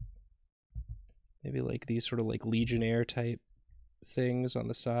these sort of like Legionnaire type things on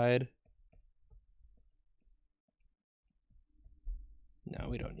the side. No,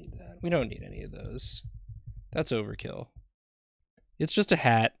 we don't need that. We don't need any of those. That's overkill. It's just a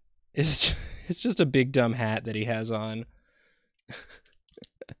hat. It's just a big dumb hat that he has on.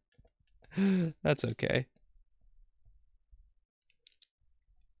 That's okay.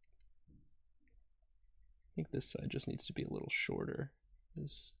 I think this side just needs to be a little shorter.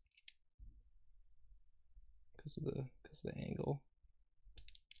 Because of the angle.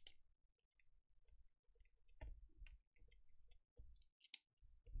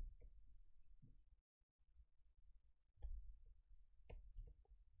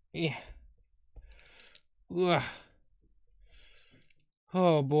 Yeah. Ugh.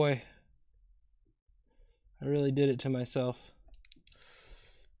 Oh boy. I really did it to myself.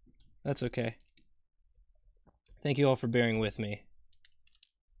 That's okay. Thank you all for bearing with me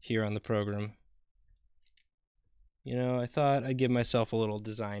here on the program. You know, I thought I'd give myself a little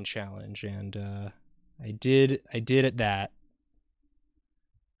design challenge, and I did at that.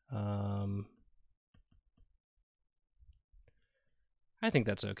 I think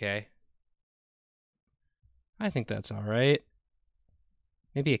that's okay. I think that's all right.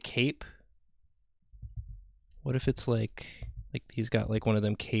 Maybe a cape. What if it's like he's got like one of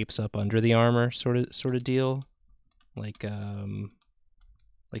them capes up under the armor sort of deal, like the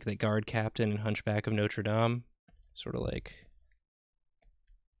guard captain in Hunchback of Notre Dame, sort of like.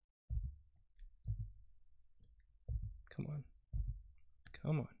 Come on,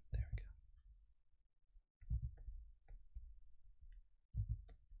 come on. There we go.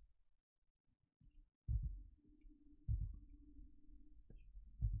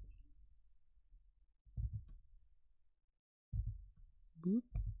 Boop,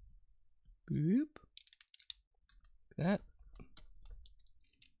 boop. That.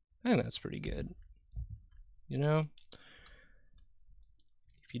 I think that's pretty good. You know,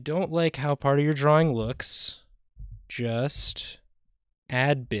 if you don't like how part of your drawing looks, just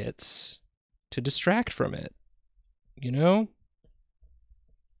add bits to distract from it. You know?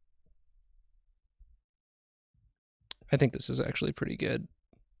 I think this is actually pretty good,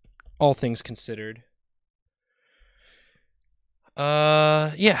 all things considered.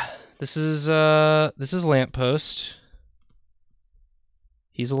 Yeah. This is Lamppost.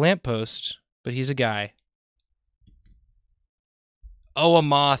 He's a lamppost, but he's a guy. Oh, a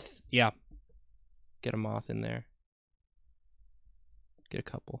moth. Yeah. Get a moth in there. Get a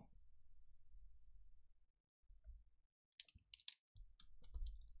couple.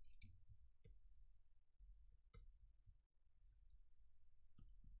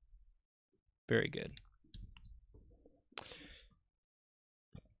 Very good.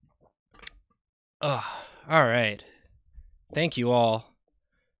 All right. Thank you all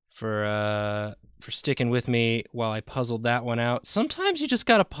for sticking with me while I puzzled that one out. Sometimes you just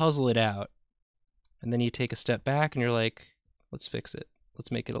gotta puzzle it out, and then you take a step back and you're like, let's fix it.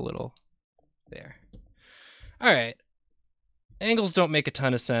 Let's make it a little there. All right. Angles don't make a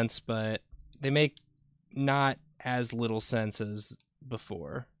ton of sense, but they make not as little sense as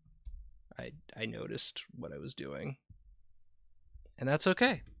before. I noticed what I was doing. And that's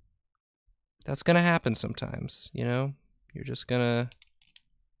okay. That's gonna happen sometimes, you know? You're just gonna...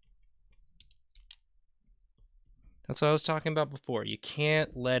 That's what I was talking about before. You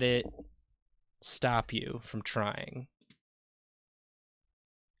can't let it stop you from trying.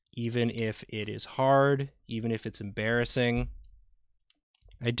 Even if it is hard, even if it's embarrassing.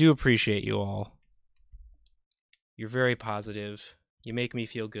 I do appreciate you all. You're very positive. You make me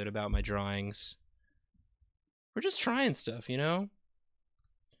feel good about my drawings. We're just trying stuff, you know?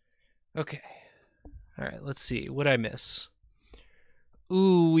 Okay. All right, let's see. What'd I miss?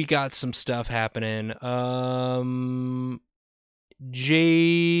 Ooh, we got some stuff happening.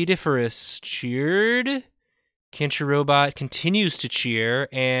 Jadiferous cheered. Kincha Robot continues to cheer,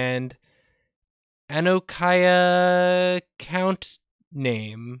 and Anokaya count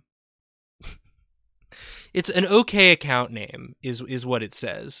name. It's an okay account name is what it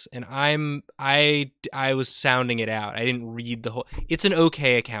says, and I was sounding it out. I didn't read the whole. It's an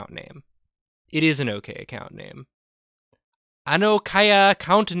okay account name. It is an okay account name. Anokaya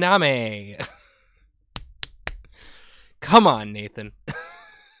count name. Come on, Nathan.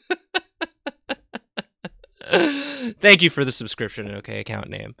 Thank you for the subscription, an okay account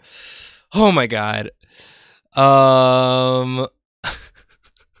name. Oh my god.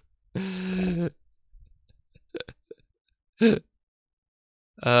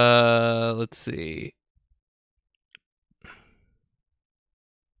 Let's see.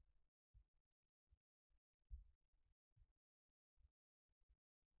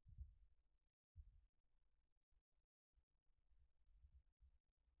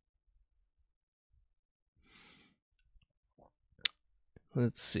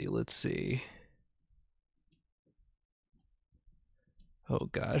 Let's see. Oh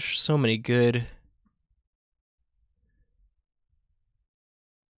gosh, so many good.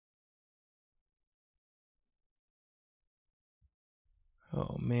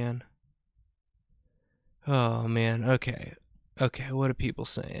 Oh man. Okay. Okay, what are people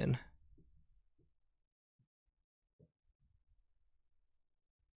saying?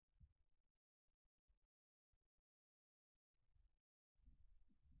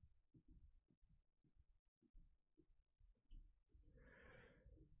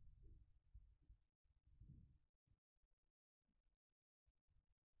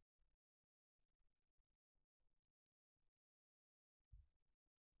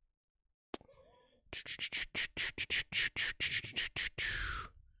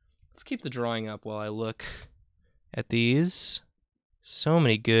 Let's keep the drawing up while I look at these. So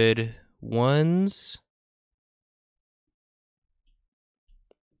many good ones.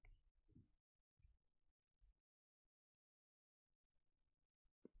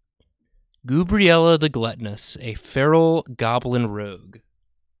 Gubriella the Gluttonous, a feral goblin rogue.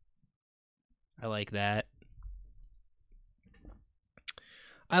 I like that.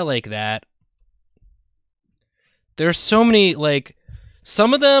 I like that. There's so many, like,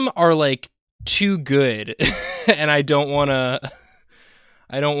 some of them are like too good, and I don't want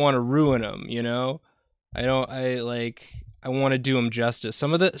to ruin them, you know? I want to do them justice.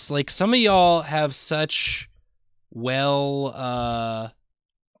 Some of y'all have such well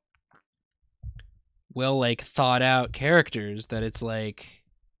like thought out characters that it's like,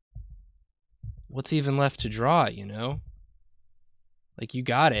 what's even left to draw, you know? Like, you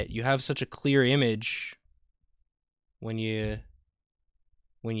got it. You have such a clear image when you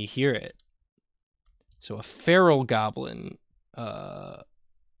hear it. So a feral goblin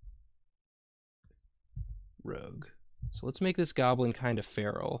rogue. So let's make this goblin kind of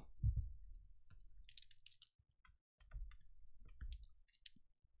feral.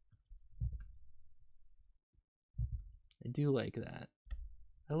 I do like that.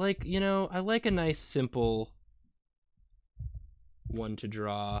 I like a nice simple one to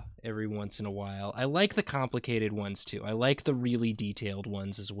draw every once in a while. I like the complicated ones too. I like the really detailed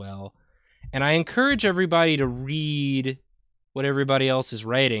ones as well. And I encourage everybody to read what everybody else is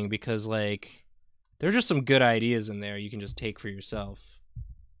writing, because like there are just some good ideas in there you can just take for yourself,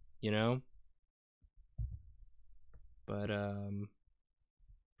 you know? But yeah,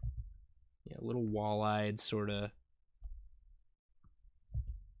 a little wall-eyed sort of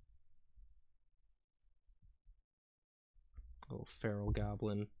little feral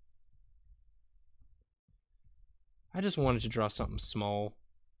goblin. I just wanted to draw something small.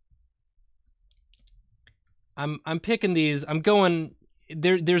 I'm picking these. I'm going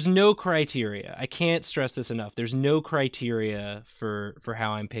there's no criteria. I can't stress this enough. There's no criteria for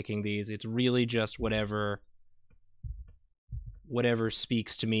how I'm picking these. It's really just whatever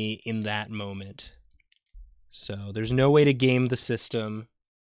speaks to me in that moment. So there's no way to game the system.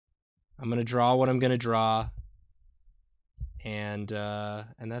 I'm going to draw what I'm going to draw, and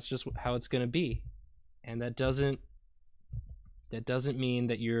that's just how it's going to be. And that doesn't mean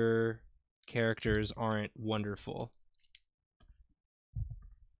that your characters aren't wonderful.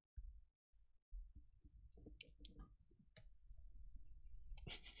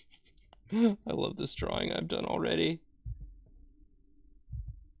 I love this drawing I've done already.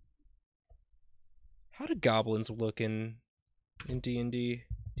 How do goblins look in D&D?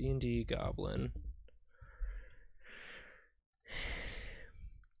 D&D goblin.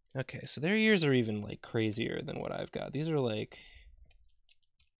 Okay, so their ears are even like crazier than what I've got. These are like,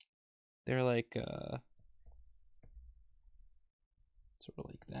 they're like sort of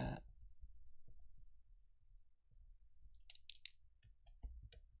like that.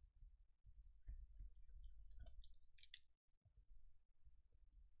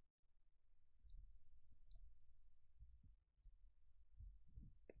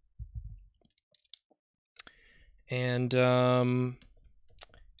 And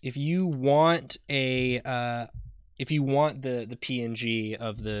if you want the PNG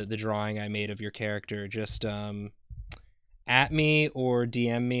of the drawing I made of your character, just at me or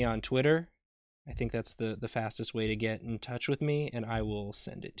DM me on Twitter. I think that's the fastest way to get in touch with me, and I will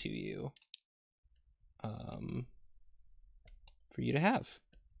send it to you for you to have.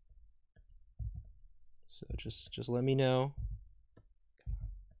 So just let me know.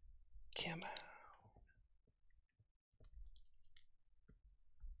 Come on.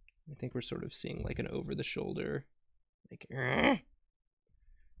 I think we're sort of seeing like an over-the-shoulder, like, it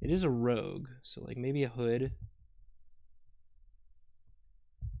is a rogue, so like maybe a hood.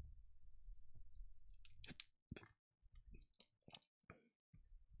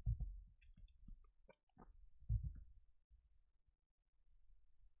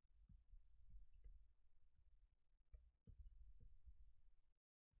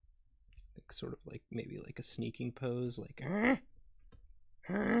 Like sort of like maybe like a sneaking pose, like.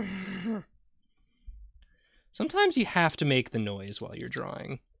 Sometimes you have to make the noise while you're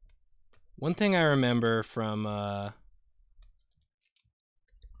drawing. One thing I remember from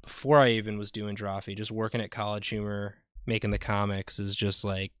before I even was doing Drawfee, just working at College Humor, making the comics, is just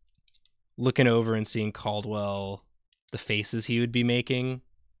like looking over and seeing Caldwell, the faces he would be making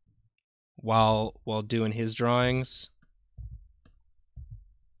while doing his drawings.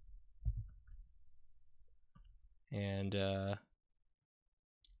 And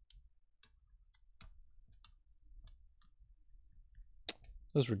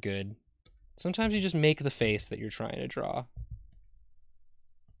Those were good. Sometimes you just make the face that you're trying to draw.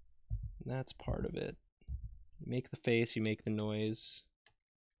 And that's part of it. You make the face, you make the noise.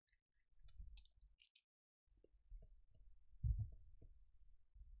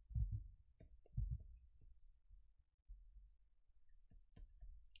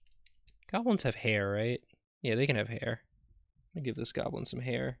 Goblins have hair, right? Yeah, they can have hair. I'm gonna give this goblin some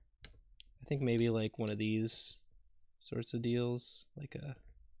hair. I think maybe like one of these sorts of deals, like a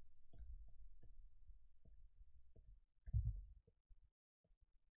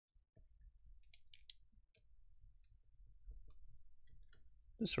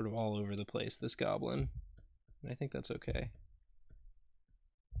just sort of all over the place, this goblin. And I think that's okay.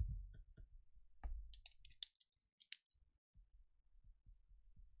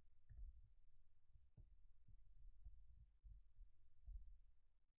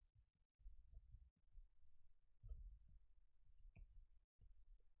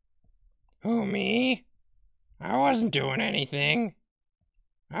 Who, me? I wasn't doing anything.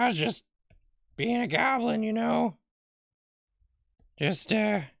 I was just being a goblin, you know? Just,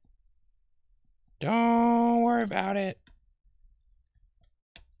 don't worry about it.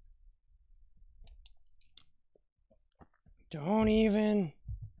 Don't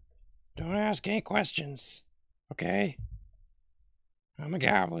ask any questions, okay? I'm a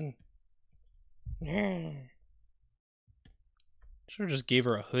goblin. Should've just gave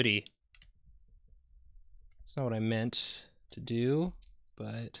her a hoodie. That's not what I meant to do,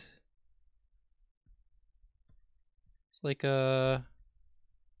 but it's like I'm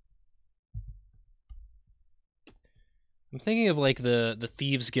thinking of like the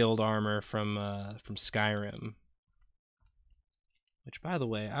Thieves Guild armor from Skyrim. Which, by the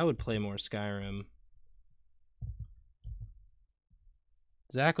way, I would play more Skyrim.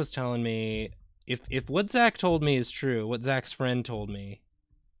 Zach was telling me if what Zach told me is true, what Zach's friend told me,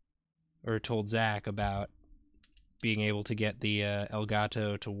 or told Zach about being able to get the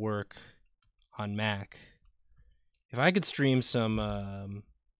Elgato to work on Mac. If I could stream some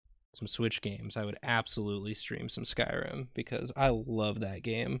Switch games, I would absolutely stream some Skyrim because I love that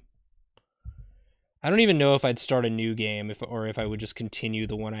game. I don't even know if I'd start a new game or if I would just continue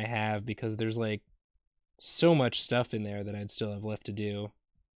the one I have because there's like so much stuff in there that I'd still have left to do.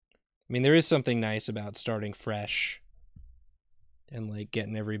 I mean, there is something nice about starting fresh and like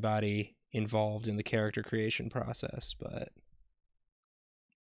getting everybody involved in the character creation process, but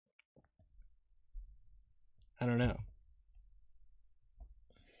I don't know.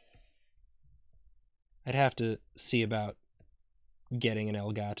 I'd have to see about getting an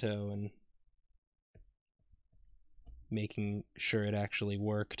Elgato and making sure it actually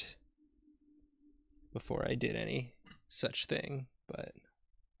worked before I did any such thing, but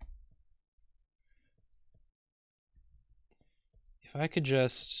if I could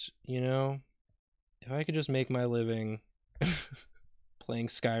just, if I could just make my living playing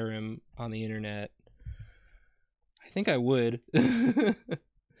Skyrim on the internet, I think I would.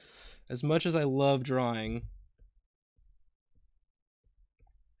 As much as I love drawing,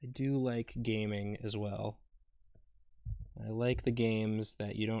 I do like gaming as well. I like the games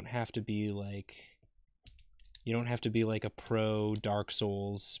that you don't have to be like a pro Dark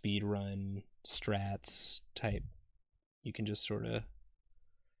Souls speedrun strats type. You can just sort of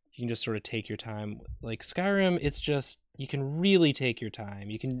take your time. Like Skyrim, it's just you can really take your time.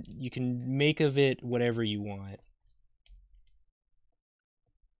 You can make of it whatever you want.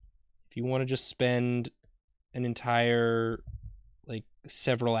 If you want to just spend an entire like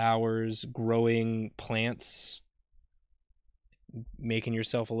several hours growing plants, making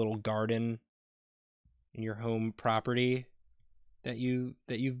yourself a little garden in your home property that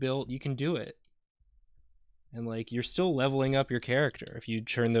you've built, you can do it. And like you're still leveling up your character if you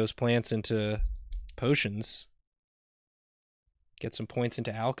turn those plants into potions. Get some points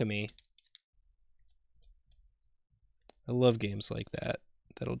into alchemy. I love games like that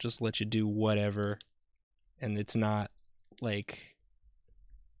that'll just let you do whatever, and it's not like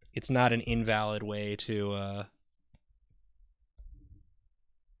it's not an invalid way to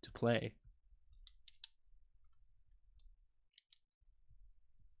play.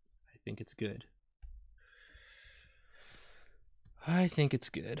 I think it's good. I think it's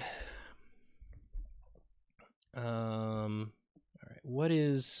good. All right. What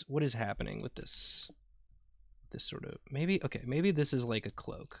is happening with this sort of maybe this is like a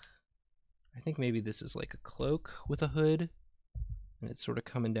cloak. I think maybe this is like a cloak with a hood and it's sort of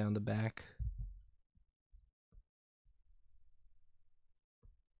coming down the back.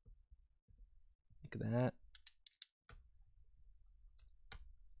 Like that.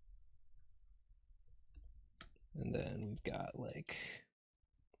 And then we've got like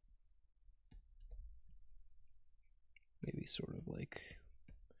maybe sort of like,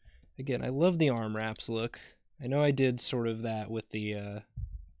 again, I love the arm wraps look. I know I did sort of that with the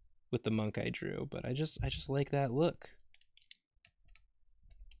monk I drew, but I just like that look.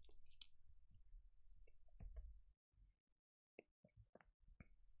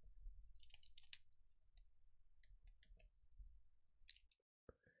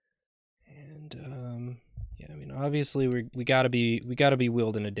 And yeah, I mean, obviously we gotta be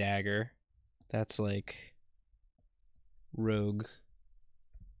wielding a dagger. That's like Rogue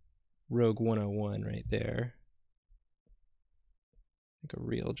 101 right there. Like a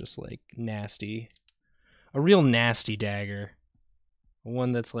real, just like a real nasty dagger.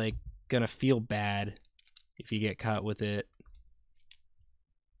 One that's like gonna feel bad if you get caught with it.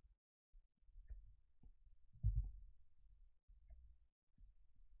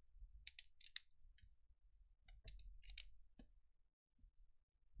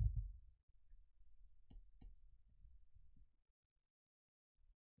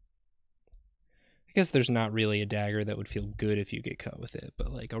 I guess there's not really a dagger that would feel good if you get cut with it,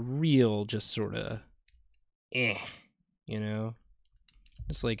 but like a real just sort of you know?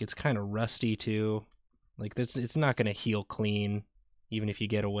 It's like it's kind of rusty too. Like it's not going to heal clean even if you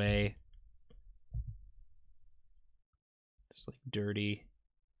get away. Just like dirty.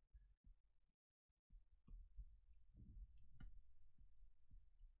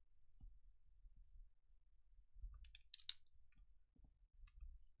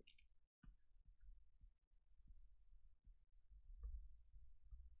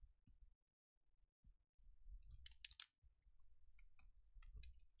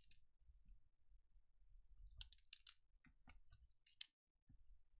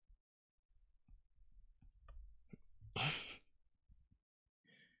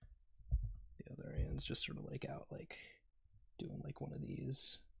 The other hand's just sort of like out, like doing like one of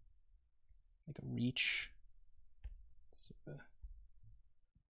these, like a reach, sort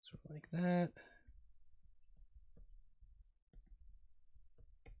of like that.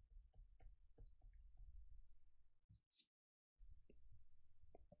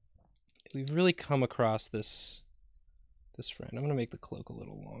 We've really come across this friend. I'm gonna make the cloak a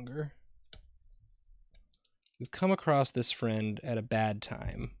little longer. We've come across this friend at a bad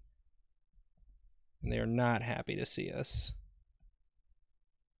time, and they are not happy to see us.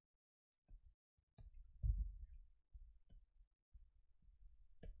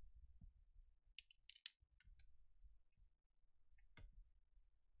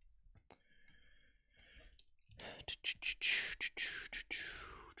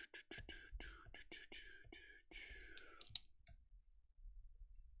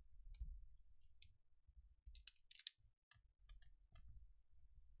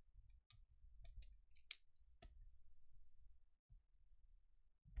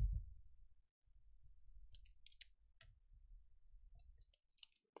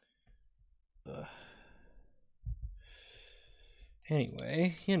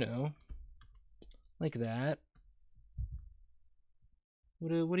 Anyway, you know, like that.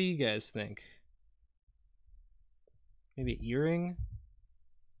 What do you guys think? Maybe an earring?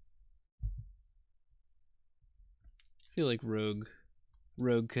 I feel like Rogue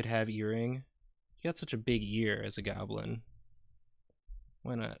could have earring. He got such a big ear as a goblin.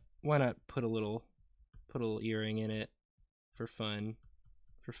 Why not put a little earring in it for fun,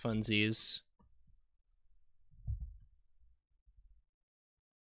 for funsies?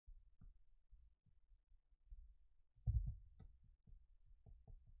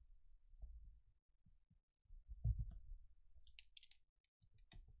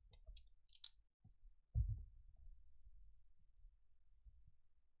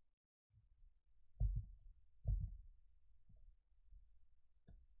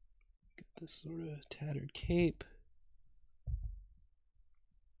 Get this sort of tattered cape.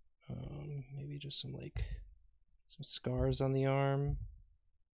 Maybe just some scars on the arm.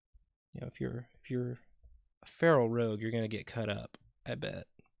 You know, if you're a feral rogue, you're gonna get cut up. I bet.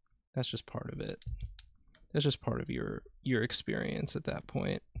 That's just part of it. That's just part of your experience at that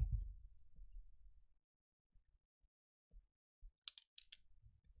point.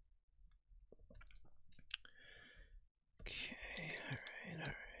 Okay, all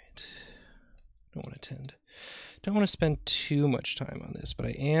right. Don't want to spend too much time on this, but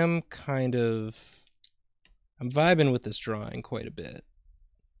I am I'm vibing with this drawing quite a bit.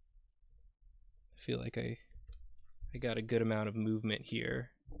 I feel like I got a good amount of movement here.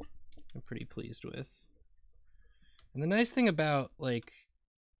 I'm pretty pleased with. And the nice thing about like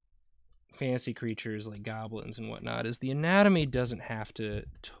fantasy creatures like goblins and whatnot is the anatomy doesn't have to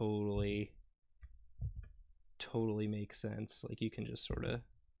totally make sense. Like you can just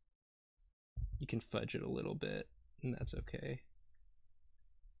you can fudge it a little bit. and that's okay.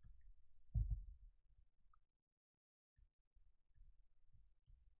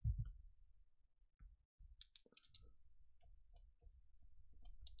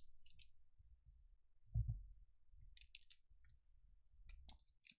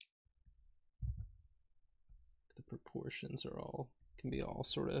 The proportions can be all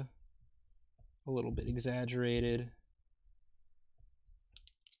sort of a little bit exaggerated.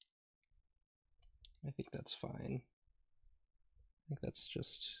 I think that's fine. I think that's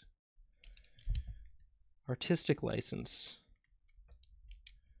just artistic license.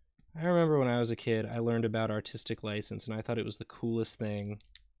 I remember when I was a kid, I learned about artistic license, and I thought it was the coolest thing.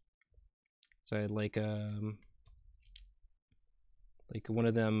 So I had like one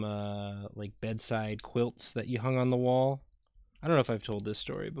of them like bedside quilts that you hung on the wall. I don't know if I've told this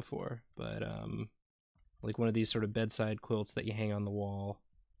story before, but like one of these sort of bedside quilts that you hang on the wall,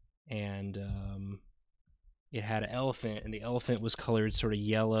 and it had an elephant, and the elephant was colored sort of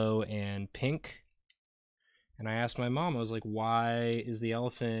yellow and pink. And I asked my mom, I was like, "Why is the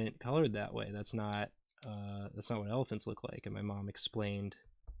elephant colored that way? That's not what elephants look like." And my mom explained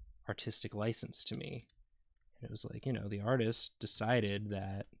artistic license to me. And it was like, the artist decided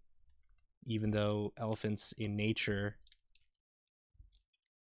that even though elephants in nature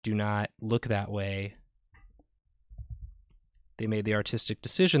do not look that way, they made the artistic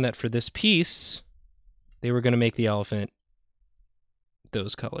decision that for this piece, they were going to make the elephant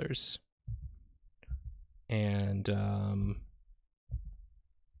those colors. And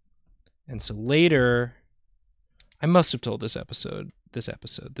so later, I must have told this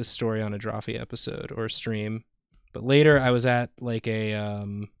story on a Drawfee episode or a stream, but later I was at like a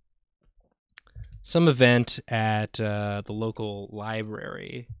some event at the local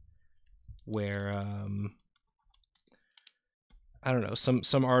library where I don't know,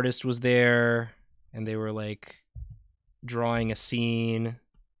 some artist was there, and they were like drawing a scene,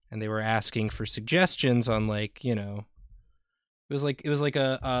 and they were asking for suggestions on like, it was like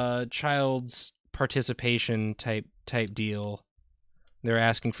a child's participation type deal. They were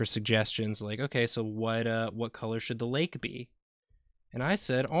asking for suggestions like, okay, so what color should the lake be? And I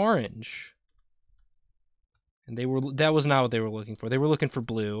said orange. And that was not what they were looking for. They were looking for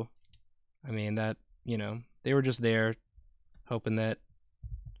blue. I mean, that, they were just there hoping that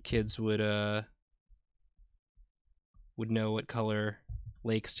kids would know what color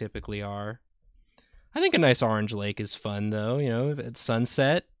lakes typically are. I think a nice orange lake is fun, though. If at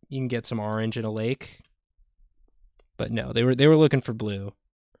sunset, you can get some orange in a lake. But no, they were looking for blue.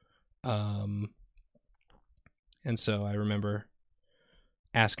 And so I remember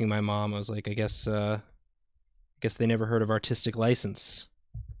asking my mom, I was like, I guess they never heard of artistic license.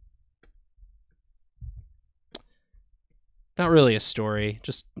 Not really a story,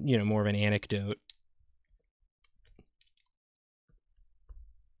 just, more of an anecdote.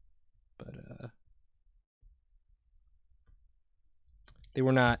 But they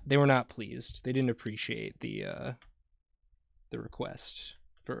were not pleased. They didn't appreciate the request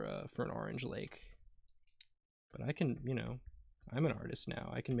for an orange lake. But I can, I'm an artist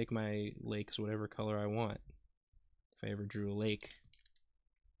now. I can make my lakes whatever color I want. If I ever drew a lake.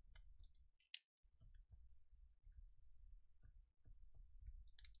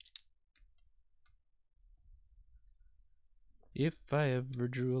 If I ever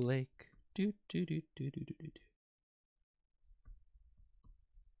drew a lake. Do do do do do do do.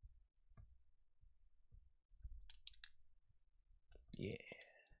 Yeah.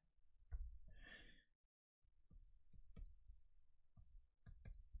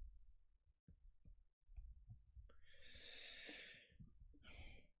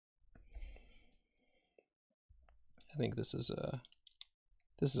 I think this is a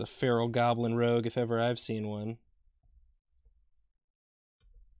feral goblin rogue if ever I've seen one.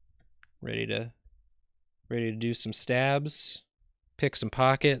 Ready to do some stabs, pick some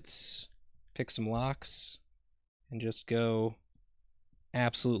pockets, pick some locks, and just go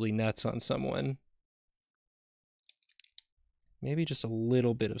absolutely nuts on someone. Maybe just a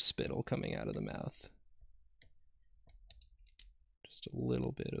little bit of spittle coming out of the mouth. Just a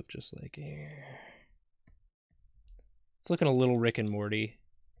little bit of just like, It's looking a little Rick and Morty,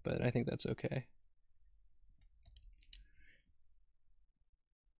 but I think that's okay.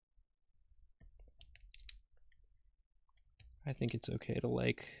 I think it's okay to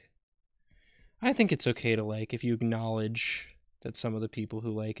like if you acknowledge that some of the people who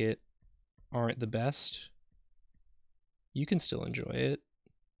like it aren't the best. You can still enjoy it.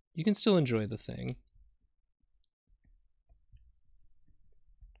 You can still enjoy the thing.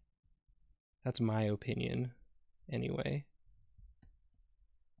 That's my opinion, anyway.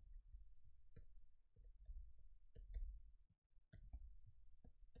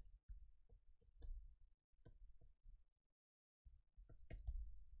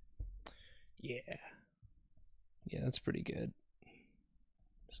 Yeah. Yeah, that's pretty good.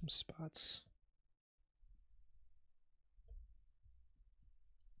 Some spots.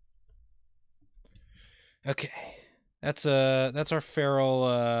 Okay. That's our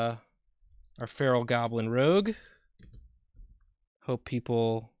feral goblin rogue. Hope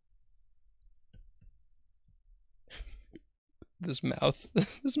people this mouth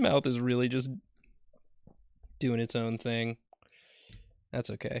this mouth is really just doing its own thing.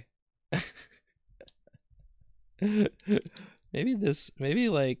 That's okay. maybe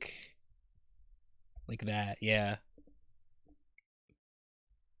like that, yeah.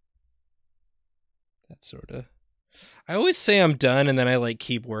 That sort of. I always say I'm done and then I like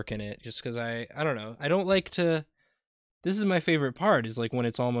keep working it just cuz I don't know. I don't like to. This is my favorite part is like when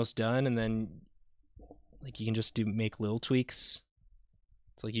it's almost done and then like you can just make little tweaks.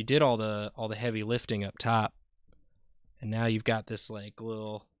 It's like you did all the heavy lifting up top and now you've got this like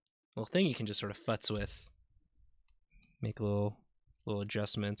little thing you can just sort of futz with. Make little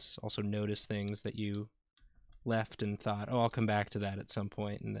adjustments, also notice things that you left and thought, "Oh, I'll come back to that at some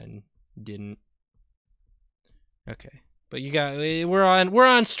point," and then didn't. Okay. But we're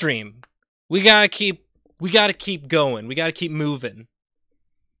on stream. We got to keep going. We got to keep moving.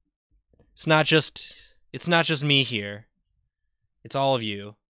 It's not just me here. It's all of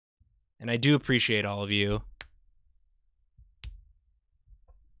you. And I do appreciate all of you.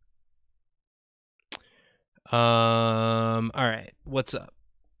 All right. What's up?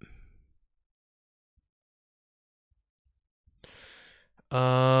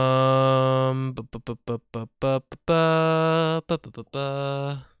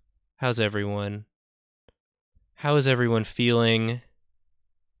 How's everyone? How is everyone feeling?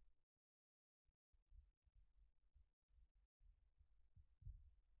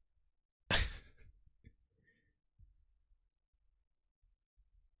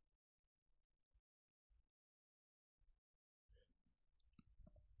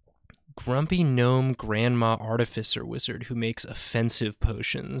 Grumpy gnome grandma artificer wizard who makes offensive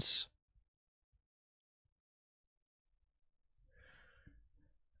potions.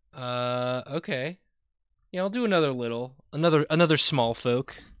 Okay. Yeah, I'll do another small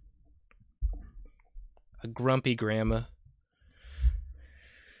folk. A grumpy grandma.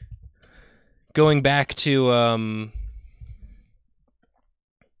 Going back to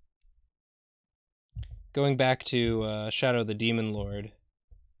Shadow the Demon Lord.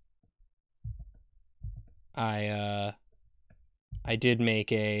 I did make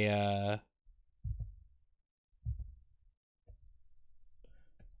a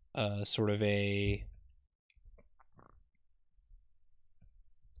sort of an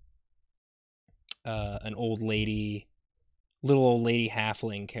little old lady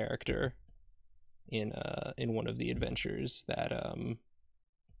halfling character in one of the adventures that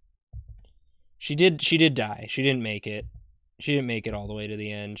she did die. She didn't make it. She didn't make it all the way to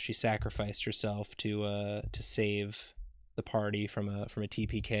the end. She sacrificed herself to save the party from a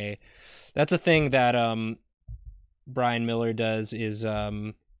TPK. That's a thing that Brian Miller does is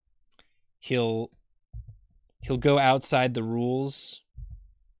he'll go outside the rules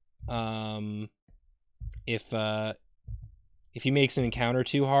if he makes an encounter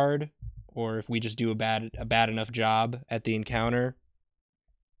too hard or if we just do a bad enough job at the encounter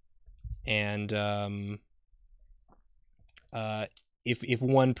and if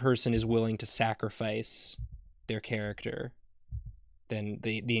one person is willing to sacrifice their character, then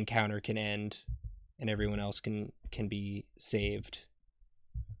the encounter can end and everyone else can be saved.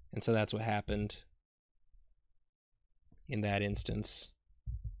 And so that's what happened in that instance.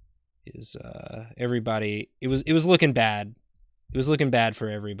 Is everybody it was looking bad. It was looking bad for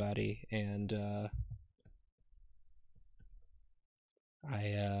everybody, and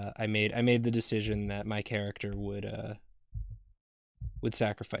I made the decision that my character would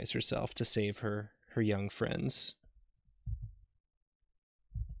sacrifice herself to save her young friends.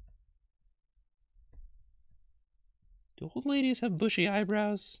 Do old ladies have bushy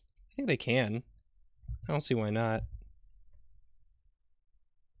eyebrows? I think they can. I don't see why not.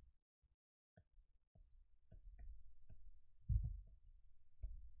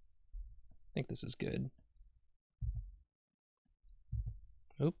 I think this is good.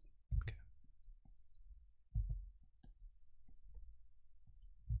 Oop. Okay.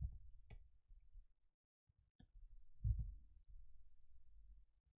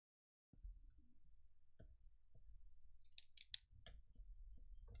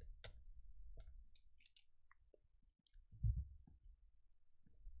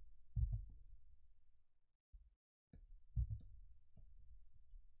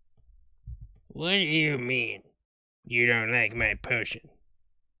 What do you mean? You don't like my potion?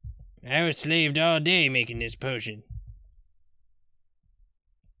 I was slaved all day making this potion.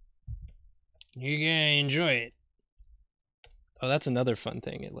 You're gonna enjoy it. Oh, that's another fun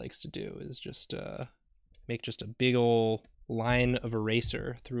thing it likes to do, is just make just a big ol' line of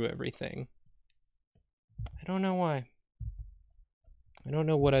eraser through everything. I don't know why. I don't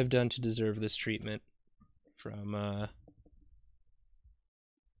know what I've done to deserve this treatment from my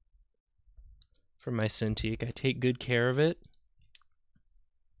Cintiq. I take good care of it.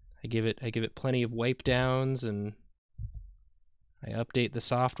 I give it plenty of wipe downs, and I update the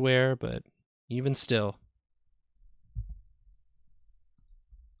software, but even still,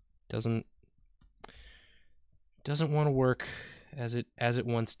 doesn't want to work as it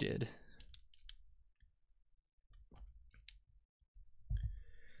once did.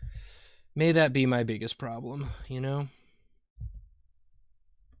 May that be my biggest problem, you know?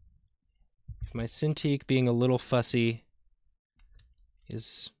 If my Cintiq being a little fussy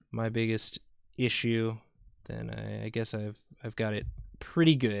is my biggest issue, then I guess I've got it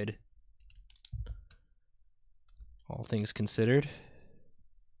pretty good, all things considered.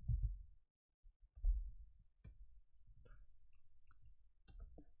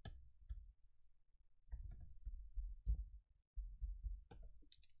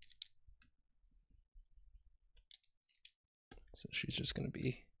 So she's just gonna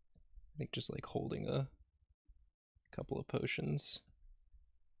be, I think, just like holding a couple of potions.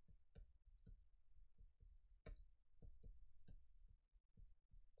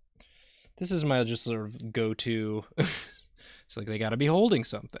 This is my just sort of go-to. It's like they gotta be holding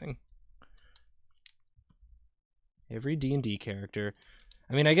something. Every D&D character.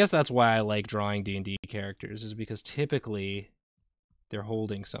 I mean, I guess that's why I like drawing D&D characters, is because typically they're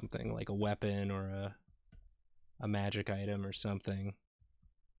holding something, like a weapon or a magic item or something.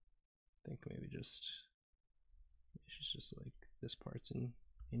 I think maybe she's just like, this part's in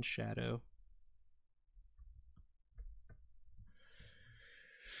shadow.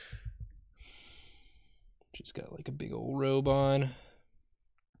 She's got like a big old robe on.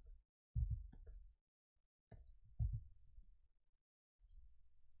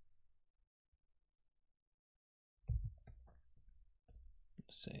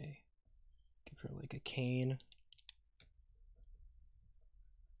 Say, give her like a cane.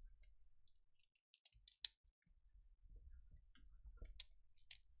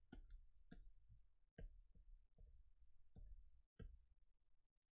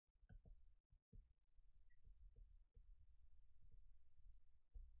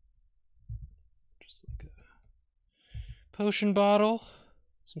 Just like a potion bottle,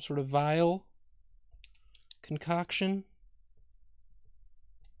 some sort of vial concoction.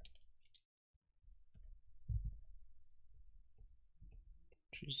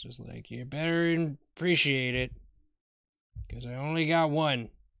 She's just like, you better appreciate it, because I only got one.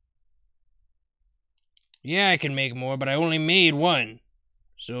 Yeah, I can make more, but I only made one.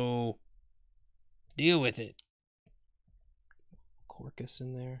 So, deal with it. Corcus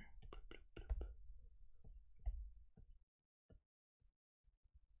in there.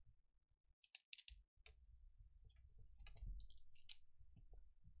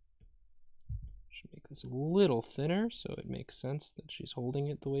 Should make this a little thinner so it makes sense that she's holding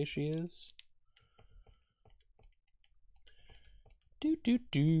it the way she is. Do do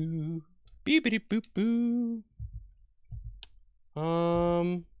do. Beepity boop boo.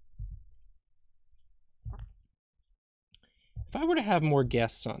 If I were to have more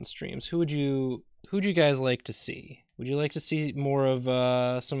guests on streams, who'd you guys like to see? Would you like to see more of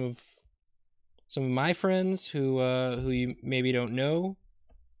some of my friends who you maybe don't know,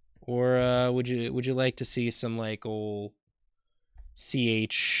 or would you like to see some like old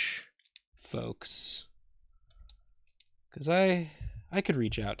CH folks? Because I could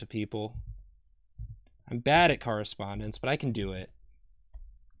reach out to people. I'm bad at correspondence, but I can do it.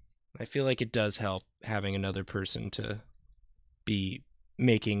 I feel like it does help having another person to be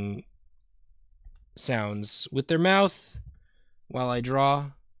making sounds with their mouth while I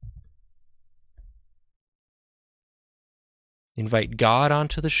draw. Invite God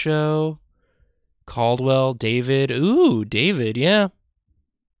onto the show. Caldwell, David. Ooh, David, yeah.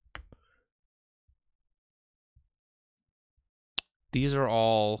 These are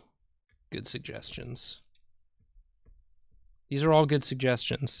all good suggestions. These are all good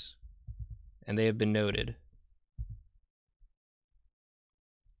suggestions, and they have been noted.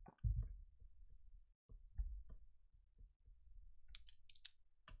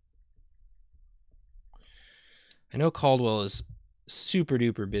 I know Caldwell is super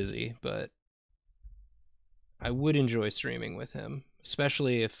duper busy, but I would enjoy streaming with him,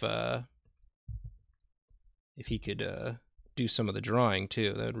 especially if he could do some of the drawing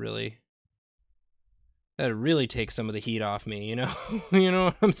too. That'd really take some of the heat off me, you know? You know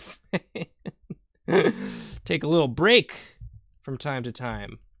what I'm saying? Take a little break from time to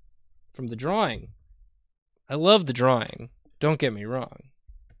time from the drawing. I love the drawing, don't get me wrong,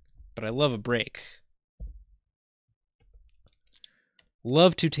 but I love a break.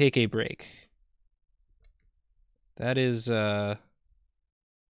 Love to take a break. That is, I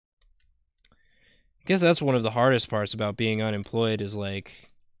guess that's one of the hardest parts about being unemployed is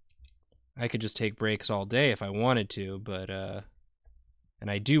like, I could just take breaks all day if I wanted to, but,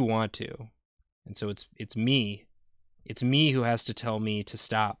 and I do want to. And so it's me. It's me who has to tell me to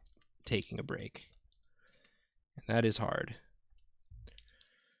stop taking a break. And that is hard.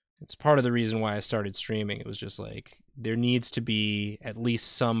 It's part of the reason why I started streaming. It was just like, there needs to be at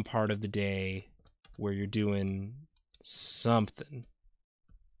least some part of the day where you're doing something.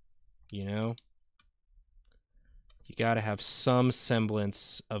 You know? You gotta have some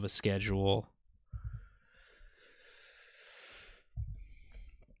semblance of a schedule.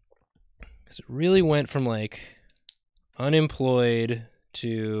 Because it really went from like unemployed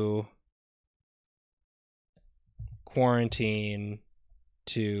to quarantine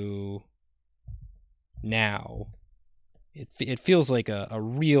to now. It feels like a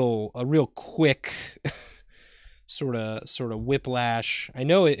real quick sort of whiplash. I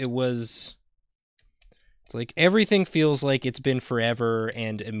know it was. It's like everything feels like it's been forever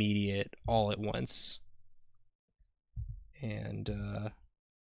and immediate all at once. And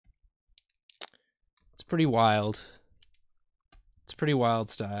it's pretty wild. It's pretty wild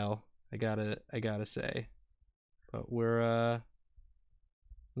style, I gotta say. But we're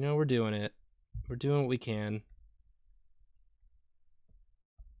we're doing it. We're doing what we can.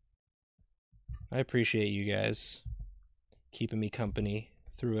 I appreciate you guys keeping me company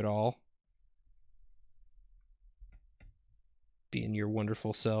through it all. Being your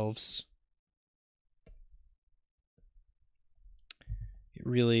wonderful selves. It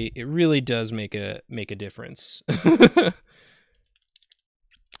really does make a difference.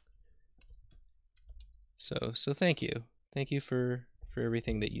 So thank you. Thank you for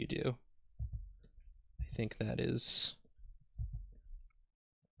everything that you do. I think that is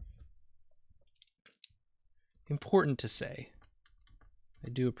important to say. I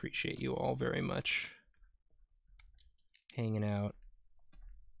do appreciate you all very much. Hanging out,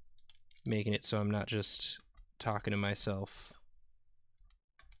 making it so I'm not just talking to myself.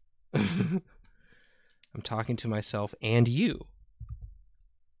 I'm talking to myself and you.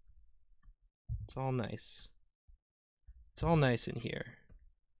 It's all nice. It's all nice in here.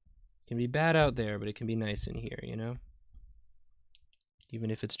 It can be bad out there, but it can be nice in here, you know? Even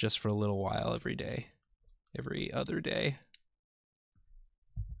if it's just for a little while every day. Every other day.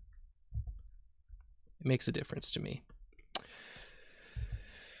 It makes a difference to me.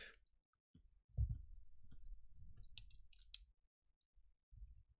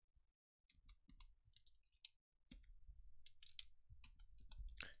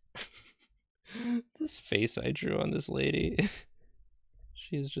 This face I drew on this lady.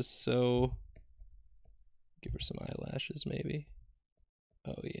 She is just so... Give her some eyelashes, maybe.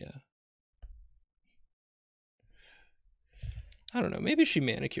 Oh, yeah. I don't know. Maybe she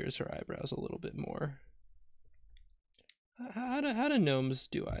manicures her eyebrows a little bit more. How do gnomes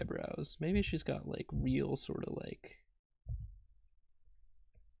do eyebrows? Maybe she's got, like, real sort of, like...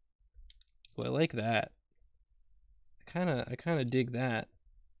 Well, I like that. I kind of dig that.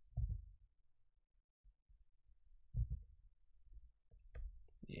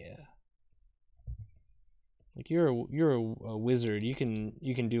 Yeah. Like you're a wizard. You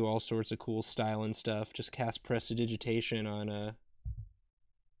can do all sorts of cool style and stuff. Just cast prestidigitation on a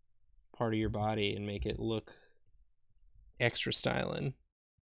part of your body and make it look extra styling.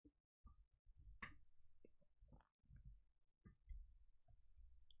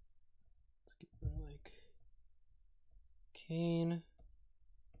 Let's get more like cane.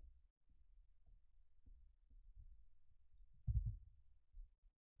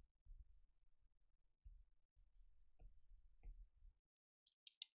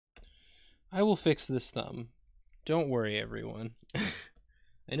 I will fix this thumb. Don't worry, everyone.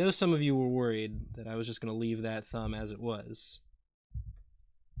 I know some of you were worried that I was just going to leave that thumb as it was.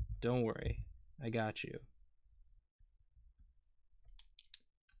 Don't worry. I got you.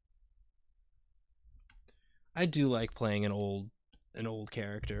 I do like playing an old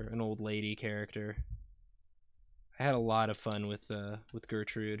character, an old lady character. I had a lot of fun with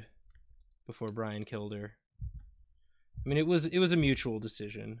Gertrude before Brian killed her. I mean, it was a mutual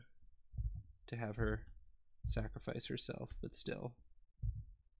decision to have her sacrifice herself, but still,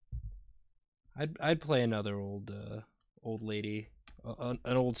 I'd play another old old lady, an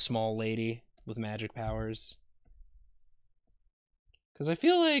old small lady with magic powers. Because I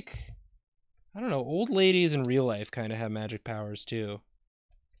feel like, I don't know, old ladies in real life kind of have magic powers too.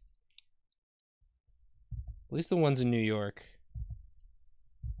 At least the ones in New York.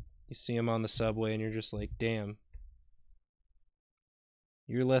 You see them on the subway and you're just like, damn.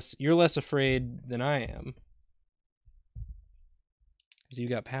 You're less afraid than I am. Because you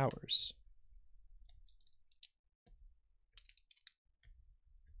got powers.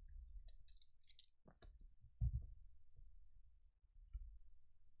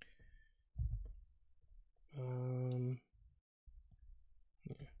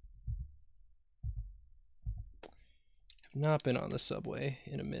 I've not been on the subway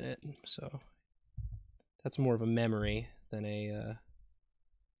in a minute, so that's more of a memory than a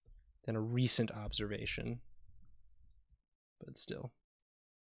recent observation. But still,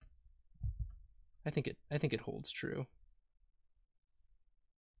 I think it holds true.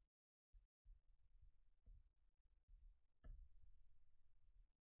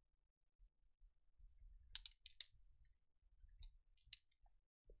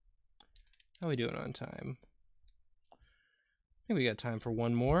 How are we doing on time? I think we got time for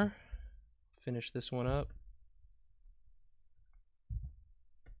one more. Finish this one up.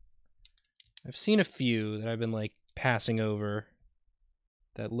 I've seen a few that I've been like passing over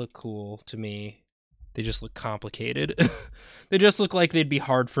that look cool to me. They just look complicated. They just look like they'd be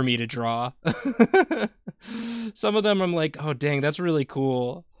hard for me to draw. Some of them I'm like, oh dang, that's really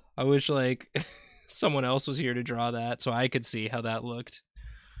cool. I wish like someone else was here to draw that so I could see how that looked.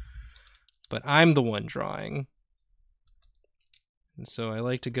 But I'm the one drawing. And so I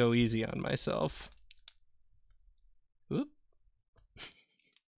like to go easy on myself. Oop.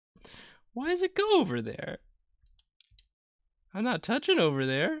 Why does it go over there? I'm not touching over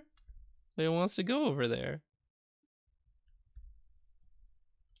there. It wants to go over there.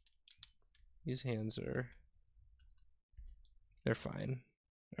 These hands are... they're fine.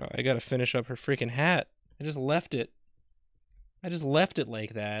 Oh, I gotta finish up her freaking hat. I just left it. I just left it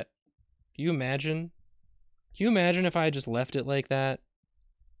like that. Can you imagine? Can you imagine if I just left it like that?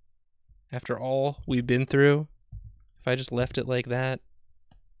 After all we've been through? If I just left it like that?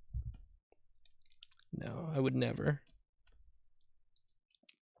 No, I would never.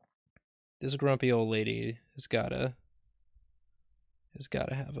 This grumpy old lady has gotta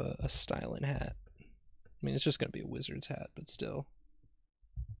have a styling hat. I mean, it's just gonna be a wizard's hat, but still.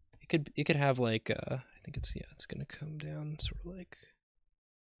 It could have like I think it's gonna come down sort of like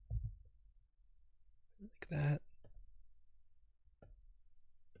that.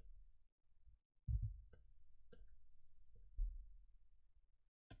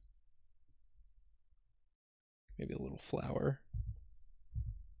 Maybe a little flower.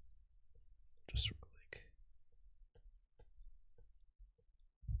 Just sort of like...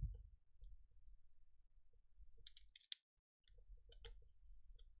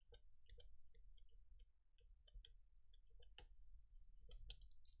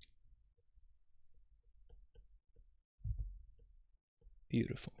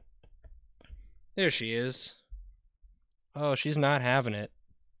 beautiful. There she is. Oh, she's not having it.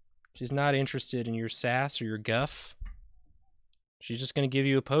 She's not interested in your sass or your guff. She's just gonna give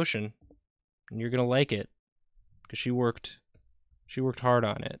you a potion, and you're gonna like it, because she worked hard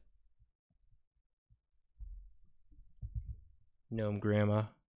on it. Gnome Grandma.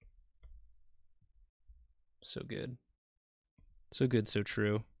 So good. So good, so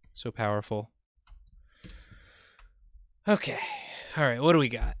true. So powerful. Okay. Alright, what do we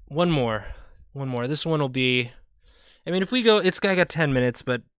got? One more. This one will be... I mean, if we go... I got 10 minutes,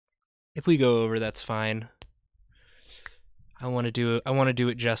 but if we go over, that's fine. I want to do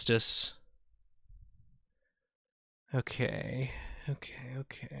it justice. Okay.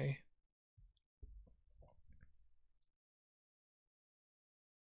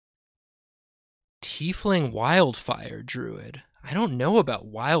 Tiefling Wildfire Druid. I don't know about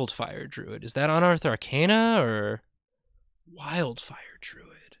Wildfire Druid. Is that Unearthed Arcana or Wildfire Druid?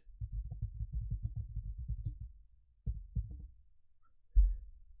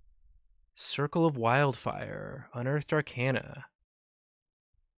 Circle of Wildfire, Unearthed Arcana.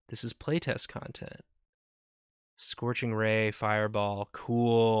 This is playtest content. Scorching Ray, Fireball,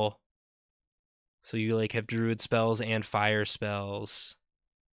 cool. So you like have druid spells and fire spells.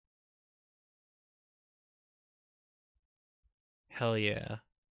 Hell yeah.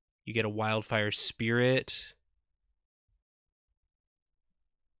 You get a Wildfire Spirit.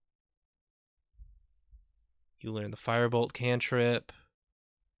 You learn the Firebolt cantrip.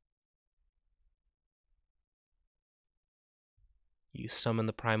 You summon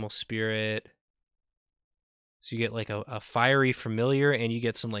the Primal Spirit. So you get like a fiery familiar, and you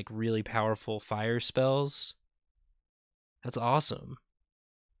get some like really powerful fire spells. That's awesome.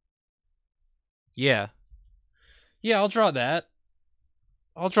 Yeah. Yeah, I'll draw that.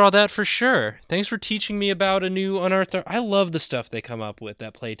 I'll draw that for sure. Thanks for teaching me about a new unearthed. I love the stuff they come up with,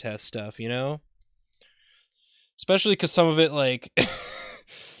 that playtest stuff, you know? Especially because some of it, like,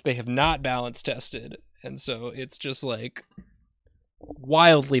 they have not balance tested. And so it's just, like,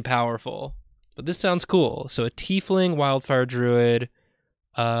 wildly powerful. But this sounds cool. So a tiefling wildfire druid,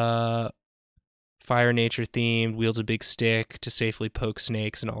 fire nature themed, wields a big stick to safely poke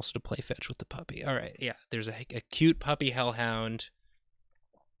snakes and also to play fetch with the puppy. All right, yeah. There's a cute puppy hellhound,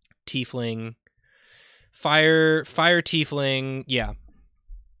 tiefling, fire tiefling. Yeah.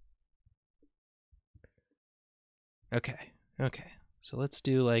 Okay. So let's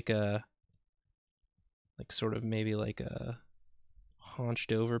do like sort of maybe like a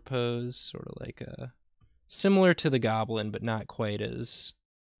haunched over pose, sort of like a similar to the goblin, but not quite as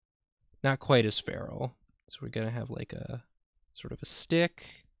feral. So we're gonna have like a sort of a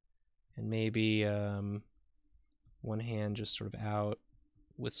stick, and maybe one hand just sort of out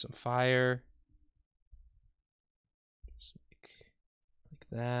with some fire, just like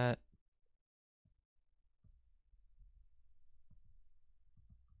that.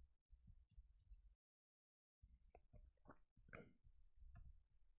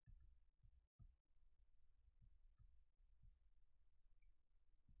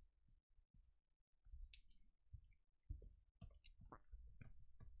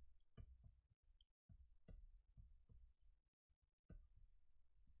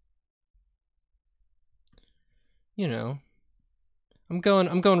 You know, I'm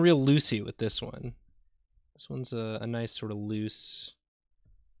going real loosey with this one. This one's a nice sort of loose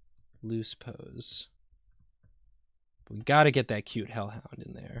pose. But we got to get that cute hellhound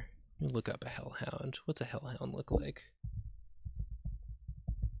in there. Let me look up a hellhound. What's a hellhound look like?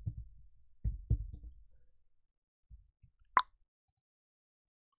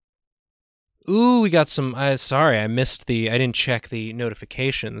 Ooh, we got some. Sorry, I missed I didn't check the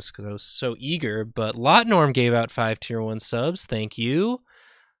notifications because I was so eager. But Lotnorm gave out 5 tier 1 subs. Thank you.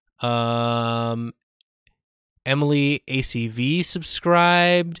 Emily ACV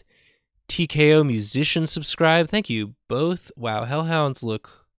subscribed. TKO Musician subscribed. Thank you both. Wow, hellhounds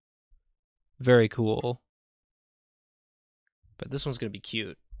look very cool. But this one's going to be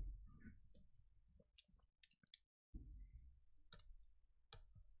cute.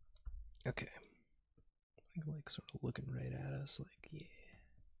 Okay. Like sort of looking right at us, like, yeah.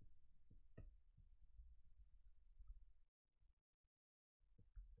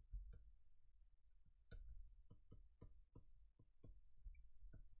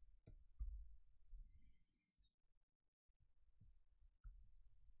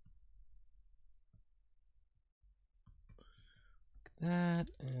 That,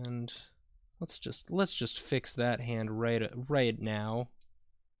 and let's just fix that hand right now.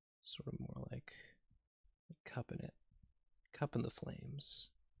 Sort of more like cupping it, cupping the flames.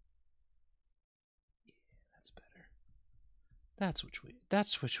 Yeah, that's better. That's what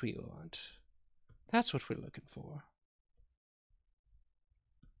we want. That's what we're looking for.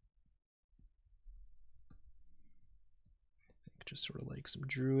 I think just sort of like some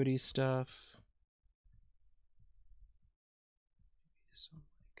druidy stuff. Some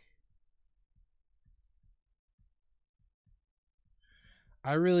like,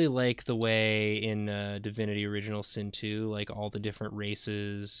 I really like the way in Divinity Original Sin 2, like all the different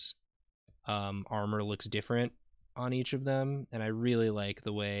races, armor looks different on each of them, and I really like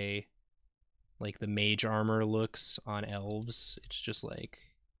the way like the mage armor looks on elves. It's just like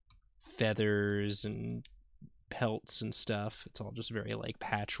feathers and pelts and stuff. It's all just very like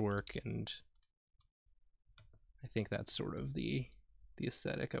patchwork, and I think that's sort of the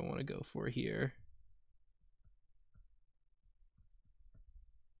aesthetic I want to go for here.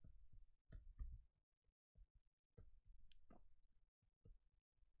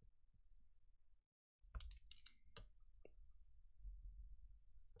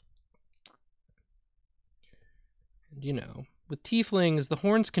 And, you know, with tieflings, the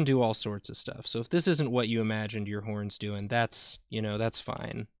horns can do all sorts of stuff. So if this isn't what you imagined your horns doing, that's, you know, that's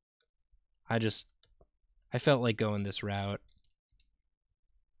fine. I felt like going this route.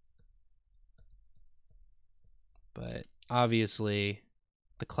 But obviously,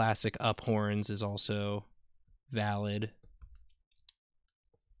 the classic up horns is also valid.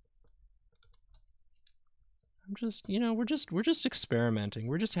 I'm just, you know, we're just experimenting.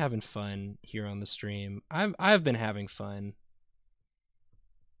 We're just having fun here on the stream. I've been having fun.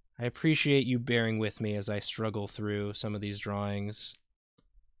 I appreciate you bearing with me as I struggle through some of these drawings.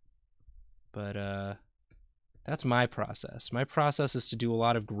 But That's my process. My process is to do a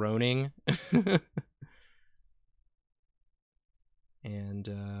lot of groaning.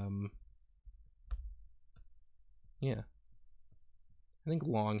 And yeah, I think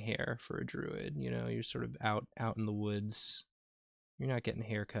long hair for a druid. You know, you're sort of out in the woods. You're not getting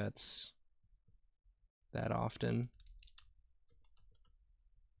haircuts that often.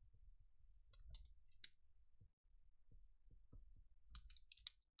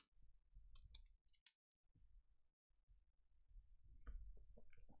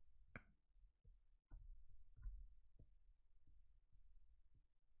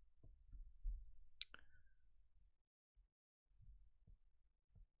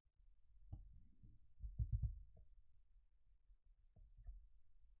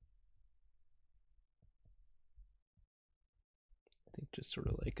 I think just sort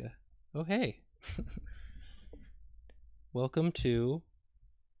of like a, oh hey, welcome to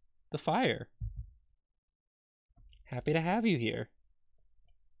the fire. Happy to have you here.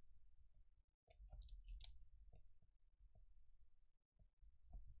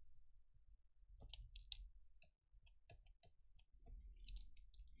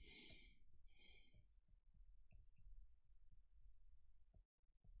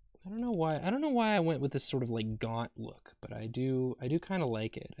 I don't know why I went with this sort of like gaunt look, but I do kind of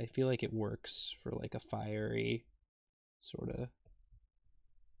like it. I feel like it works for like a fiery sort of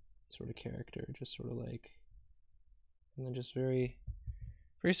character, just sort of like, and then just very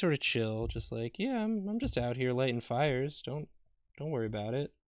sort of chill, just like, yeah, I'm just out here lighting fires. Don't worry about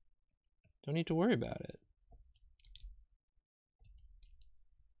it. Don't need to worry about it.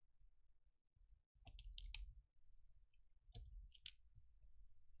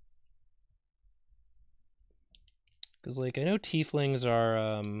 Because like I know tieflings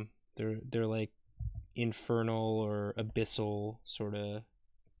are they're like infernal or abyssal sort of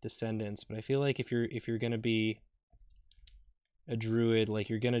descendants, but I feel like if you're gonna be a druid, like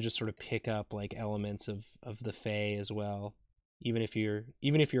you're gonna just sort of pick up like elements of the Fae as well, even if you're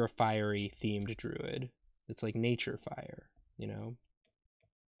a fiery themed druid. It's like nature fire, you know.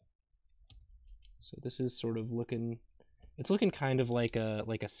 So this is sort of looking, it's looking kind of like a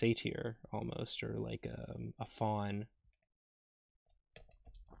satyr almost, or like a faun.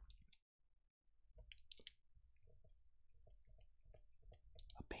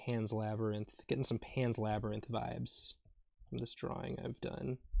 A Pan's Labyrinth, getting some Pan's Labyrinth vibes from this drawing I've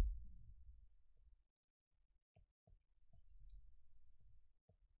done.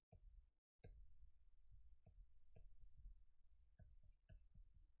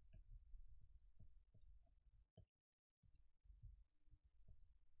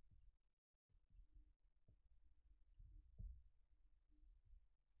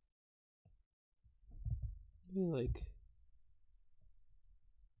 Maybe like,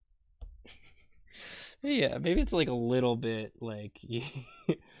 yeah, maybe it's like a little bit like you're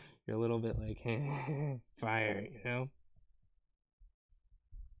a little bit like fire, you know.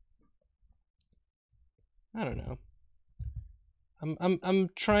 I don't know. I'm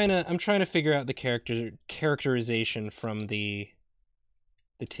trying to figure out the characterization from the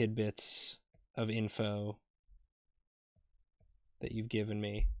tidbits of info that you've given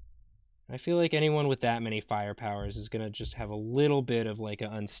me. I feel like anyone with that many fire powers is gonna just have a little bit of like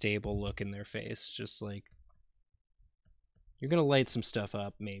an unstable look in their face. Just like you're gonna light some stuff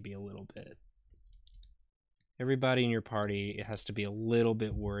up, maybe a little bit. Everybody in your party has to be a little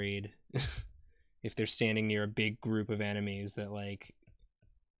bit worried if they're standing near a big group of enemies that like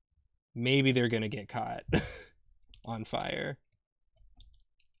maybe they're gonna get caught on fire.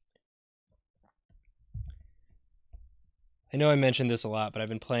 I know I mentioned this a lot, but I've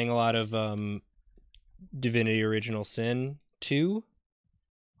been playing a lot of Divinity Original Sin 2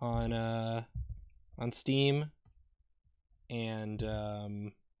 on Steam, and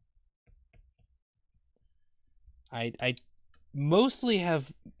I mostly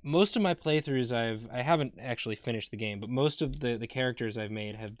have, most of my playthroughs I haven't actually finished the game, but most of the characters I've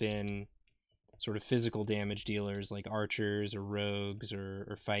made have been sort of physical damage dealers like archers or rogues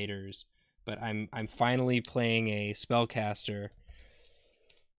or fighters. But I'm finally playing a spellcaster,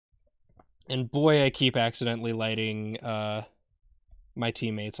 and boy, I keep accidentally lighting my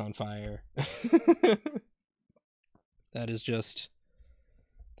teammates on fire. That's just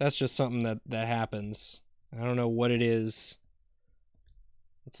something that happens. I don't know what it is.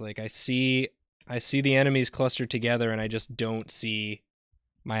 It's like I see the enemies clustered together, and I just don't see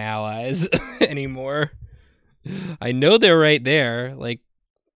my allies anymore. I know they're right there. Like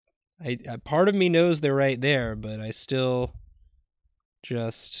I part of me knows they're right there, but I still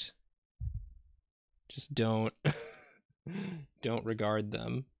just don't don't regard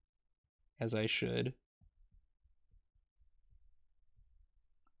them as I should.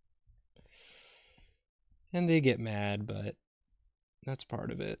 And they get mad, but that's part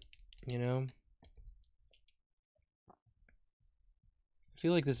of it, you know? I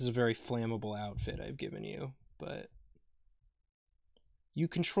feel like this is a very flammable outfit I've given you, but you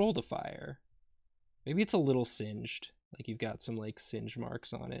control the fire. Maybe it's a little singed, like you've got some like singe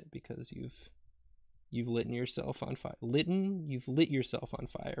marks on it because you've lit yourself on fire. You've lit yourself on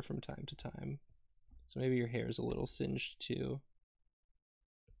fire from time to time. So maybe your hair is a little singed too.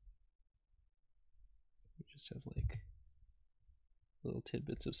 You just have like little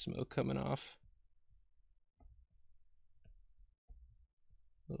tidbits of smoke coming off.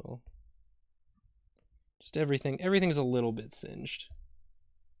 Little, just everything's a little bit singed.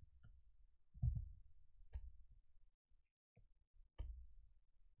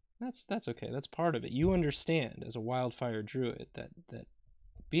 That's okay. That's part of it. You understand as a wildfire druid that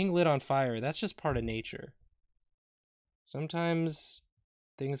being lit on fire, that's just part of nature. Sometimes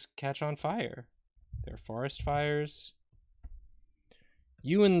things catch on fire. There are forest fires.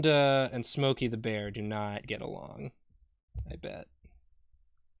 You and Smokey the Bear do not get along, I bet.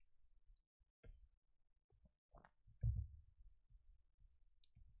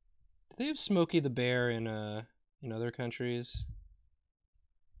 Do they have Smokey the Bear in other countries?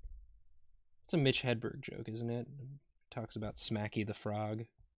 It's a Mitch Hedberg joke, isn't it? Talks about Smacky the Frog.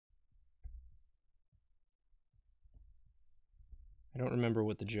 I don't remember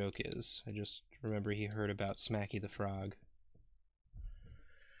what the joke is. I just remember he heard about Smacky the Frog.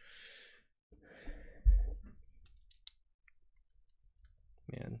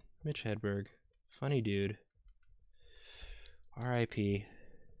 Man, Mitch Hedberg. Funny dude. R.I.P.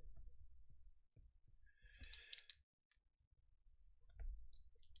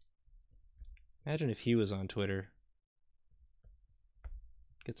 Imagine if he was on Twitter.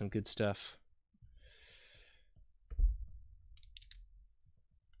 Get some good stuff.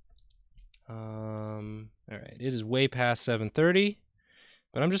 Alright, it is way past 7:30,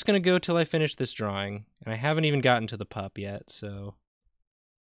 but I'm just gonna go till I finish this drawing, and I haven't even gotten to the pup yet, so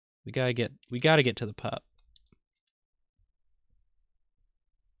we gotta get to the pup.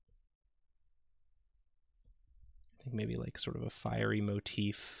 I think maybe like sort of a fiery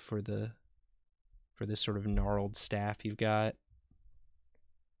motif for this sort of gnarled staff you've got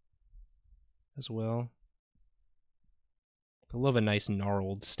as well. I love a nice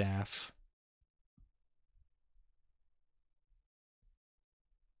gnarled staff.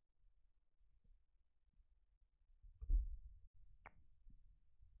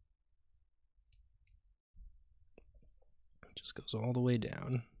 It just goes all the way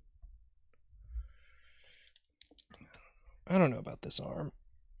down. I don't know about this arm.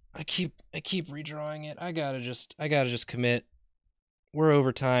 I keep redrawing it. I gotta just commit. We're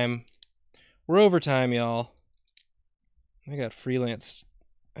overtime. We're overtime, y'all. I got freelance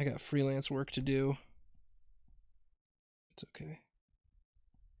work to do. It's okay.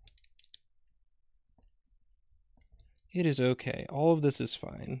 It is okay. All of this is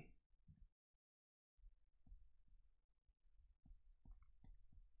fine.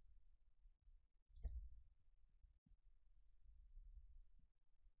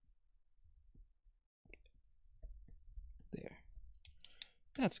 There.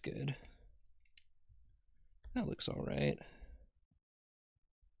 That's good. That looks all right.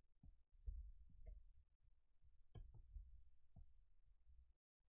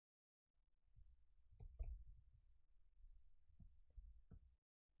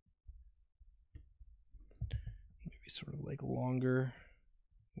 Maybe sort of like longer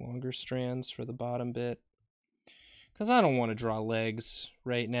strands for the bottom bit. Because I don't want to draw legs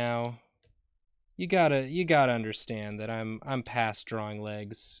right now. You gotta understand that I'm past drawing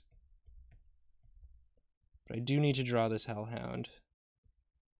legs. But I do need to draw this hellhound.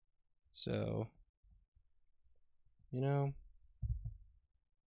 So, you know,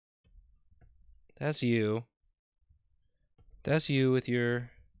 that's you. That's you with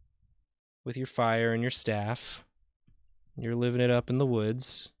your fire and your staff. You're living it up in the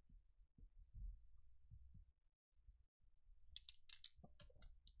woods.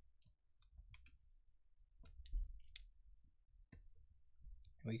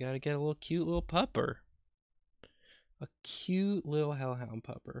 We gotta get a cute little pupper. A cute little hellhound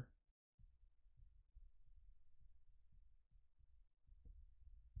pupper.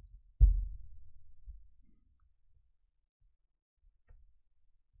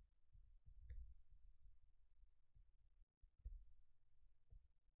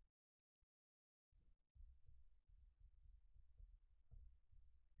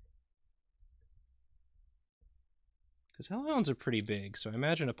 Because hellhounds are pretty big, so I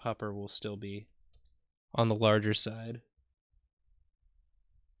imagine a pupper will still be on the larger side.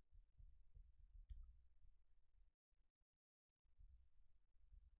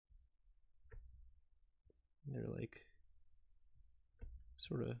 They're like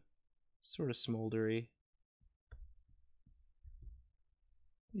sort of smoldery.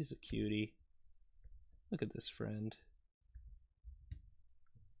 He's a cutie. Look at this friend.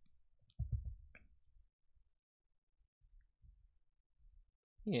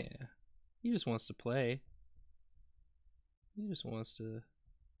 Yeah, he just wants to play. He just wants to.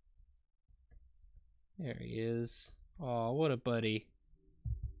 There he is. Aw, what a buddy.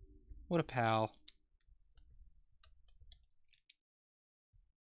 What a pal.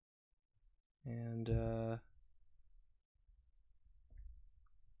 And,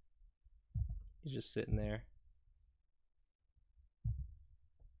 he's just sitting there.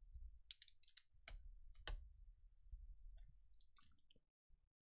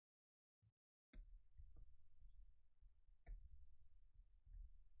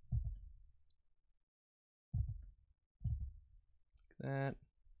 That.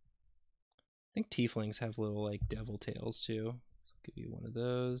 I think tieflings have little, like, devil tails, too. So I'll give you one of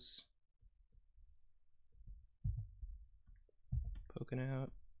those. Poking out.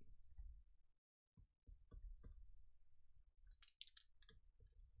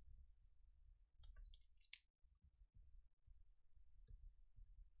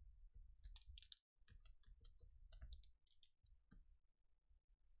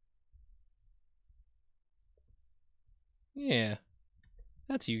 Yeah.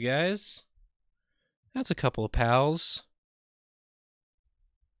 That's you guys. That's a couple of pals.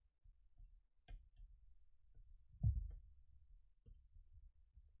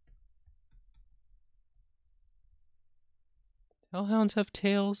 Hellhounds have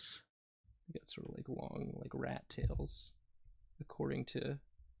tails. They got sort of like long, like rat tails, according to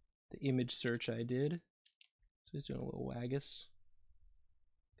the image search I did. So he's doing a little waggus.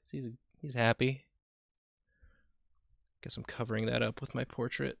 He's happy. Guess I'm covering that up with my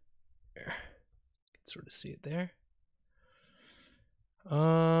portrait. There. You can sort of see it there.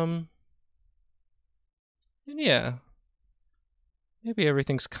 And yeah. Maybe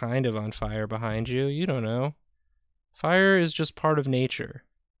everything's kind of on fire behind you. You don't know. Fire is just part of nature,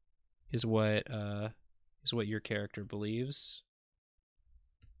 is what your character believes.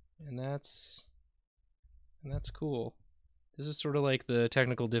 And that's cool. This is sort of like the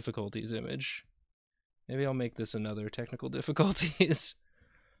technical difficulties image. Maybe I'll make this another technical difficulties.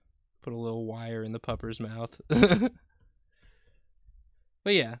 Put a little wire in the pupper's mouth. But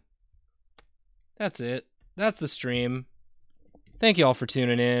yeah. That's it. That's the stream. Thank you all for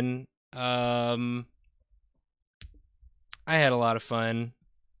tuning in. I had a lot of fun.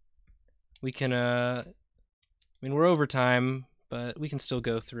 We can we're over time, but we can still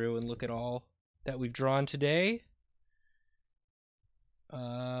go through and look at all that we've drawn today.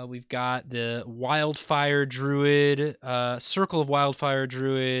 We've got the Wildfire Druid, Circle of Wildfire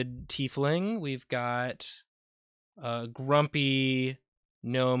Druid Tiefling. We've got Grumpy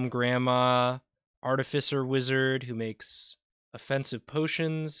Gnome Grandma Artificer Wizard who makes offensive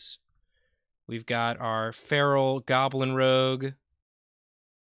potions. We've got our Feral Goblin Rogue.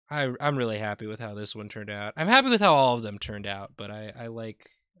 I'm really happy with how this one turned out. I'm happy with how all of them turned out, but I like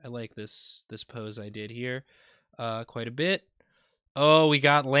this pose I did here quite a bit. Oh, we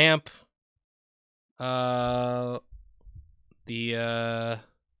got Lamp. What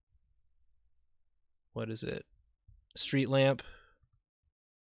is it? Street Lamp.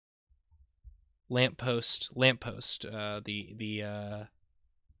 Lamppost. The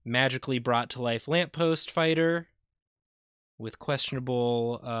magically brought to life lamppost fighter with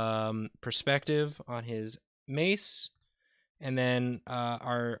questionable perspective on his mace. And then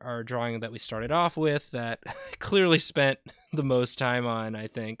our drawing that we started off with that clearly spent the most time on, I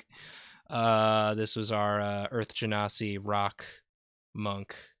think. This was our Earth Genasi rock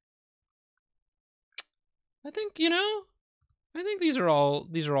monk. I think these are all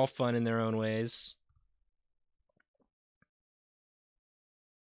fun in their own ways.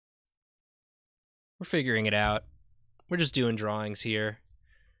 We're figuring it out. We're just doing drawings here.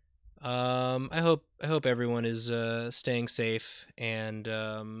 I hope everyone is staying safe, and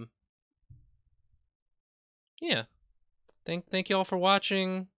yeah. Thank you all for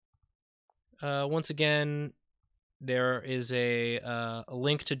watching. Once again, there is a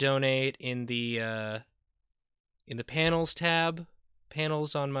link to donate in the panels tab,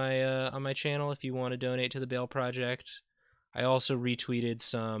 panels on my channel if you want to donate to the Bale Project. I also retweeted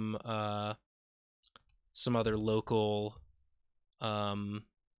some other local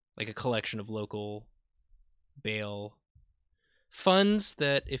like a collection of local Bale funds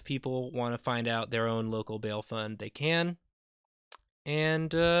that if people want to find out their own local Bale fund, they can.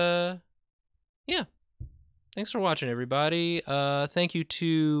 And yeah. Thanks for watching, everybody. Thank you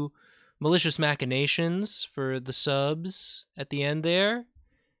to Malicious Machinations for the subs at the end there.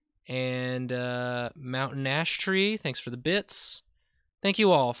 And Mountain Ash Tree, thanks for the bits. Thank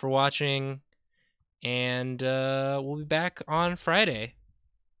you all for watching. And we'll be back on Friday.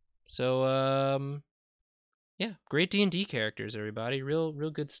 So, yeah, great D&D characters, everybody.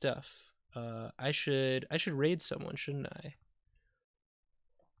 Real good stuff. I should raid someone, shouldn't I?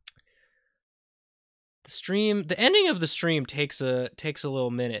 The ending of the stream takes a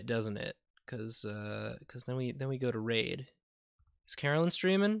little minute, doesn't it? Because then we go to raid. Is Carolyn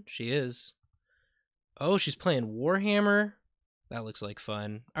streaming? She is. Oh, she's playing Warhammer. That looks like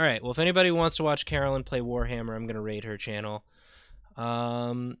fun. All right. Well, if anybody wants to watch Carolyn play Warhammer, I'm gonna raid her channel.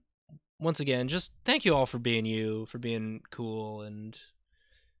 Once again, just thank you all for being you, for being cool and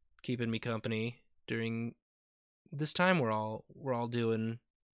keeping me company during this time we're all doing.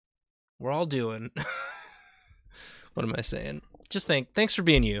 What am I saying? Just thanks for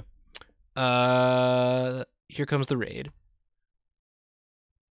being you. Here comes the raid.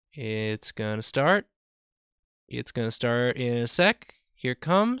 It's gonna start. It's gonna start in a sec. Here it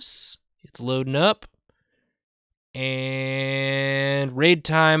comes. It's loading up. And raid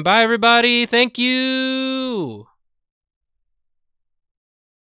time. Bye, everybody. Thank you.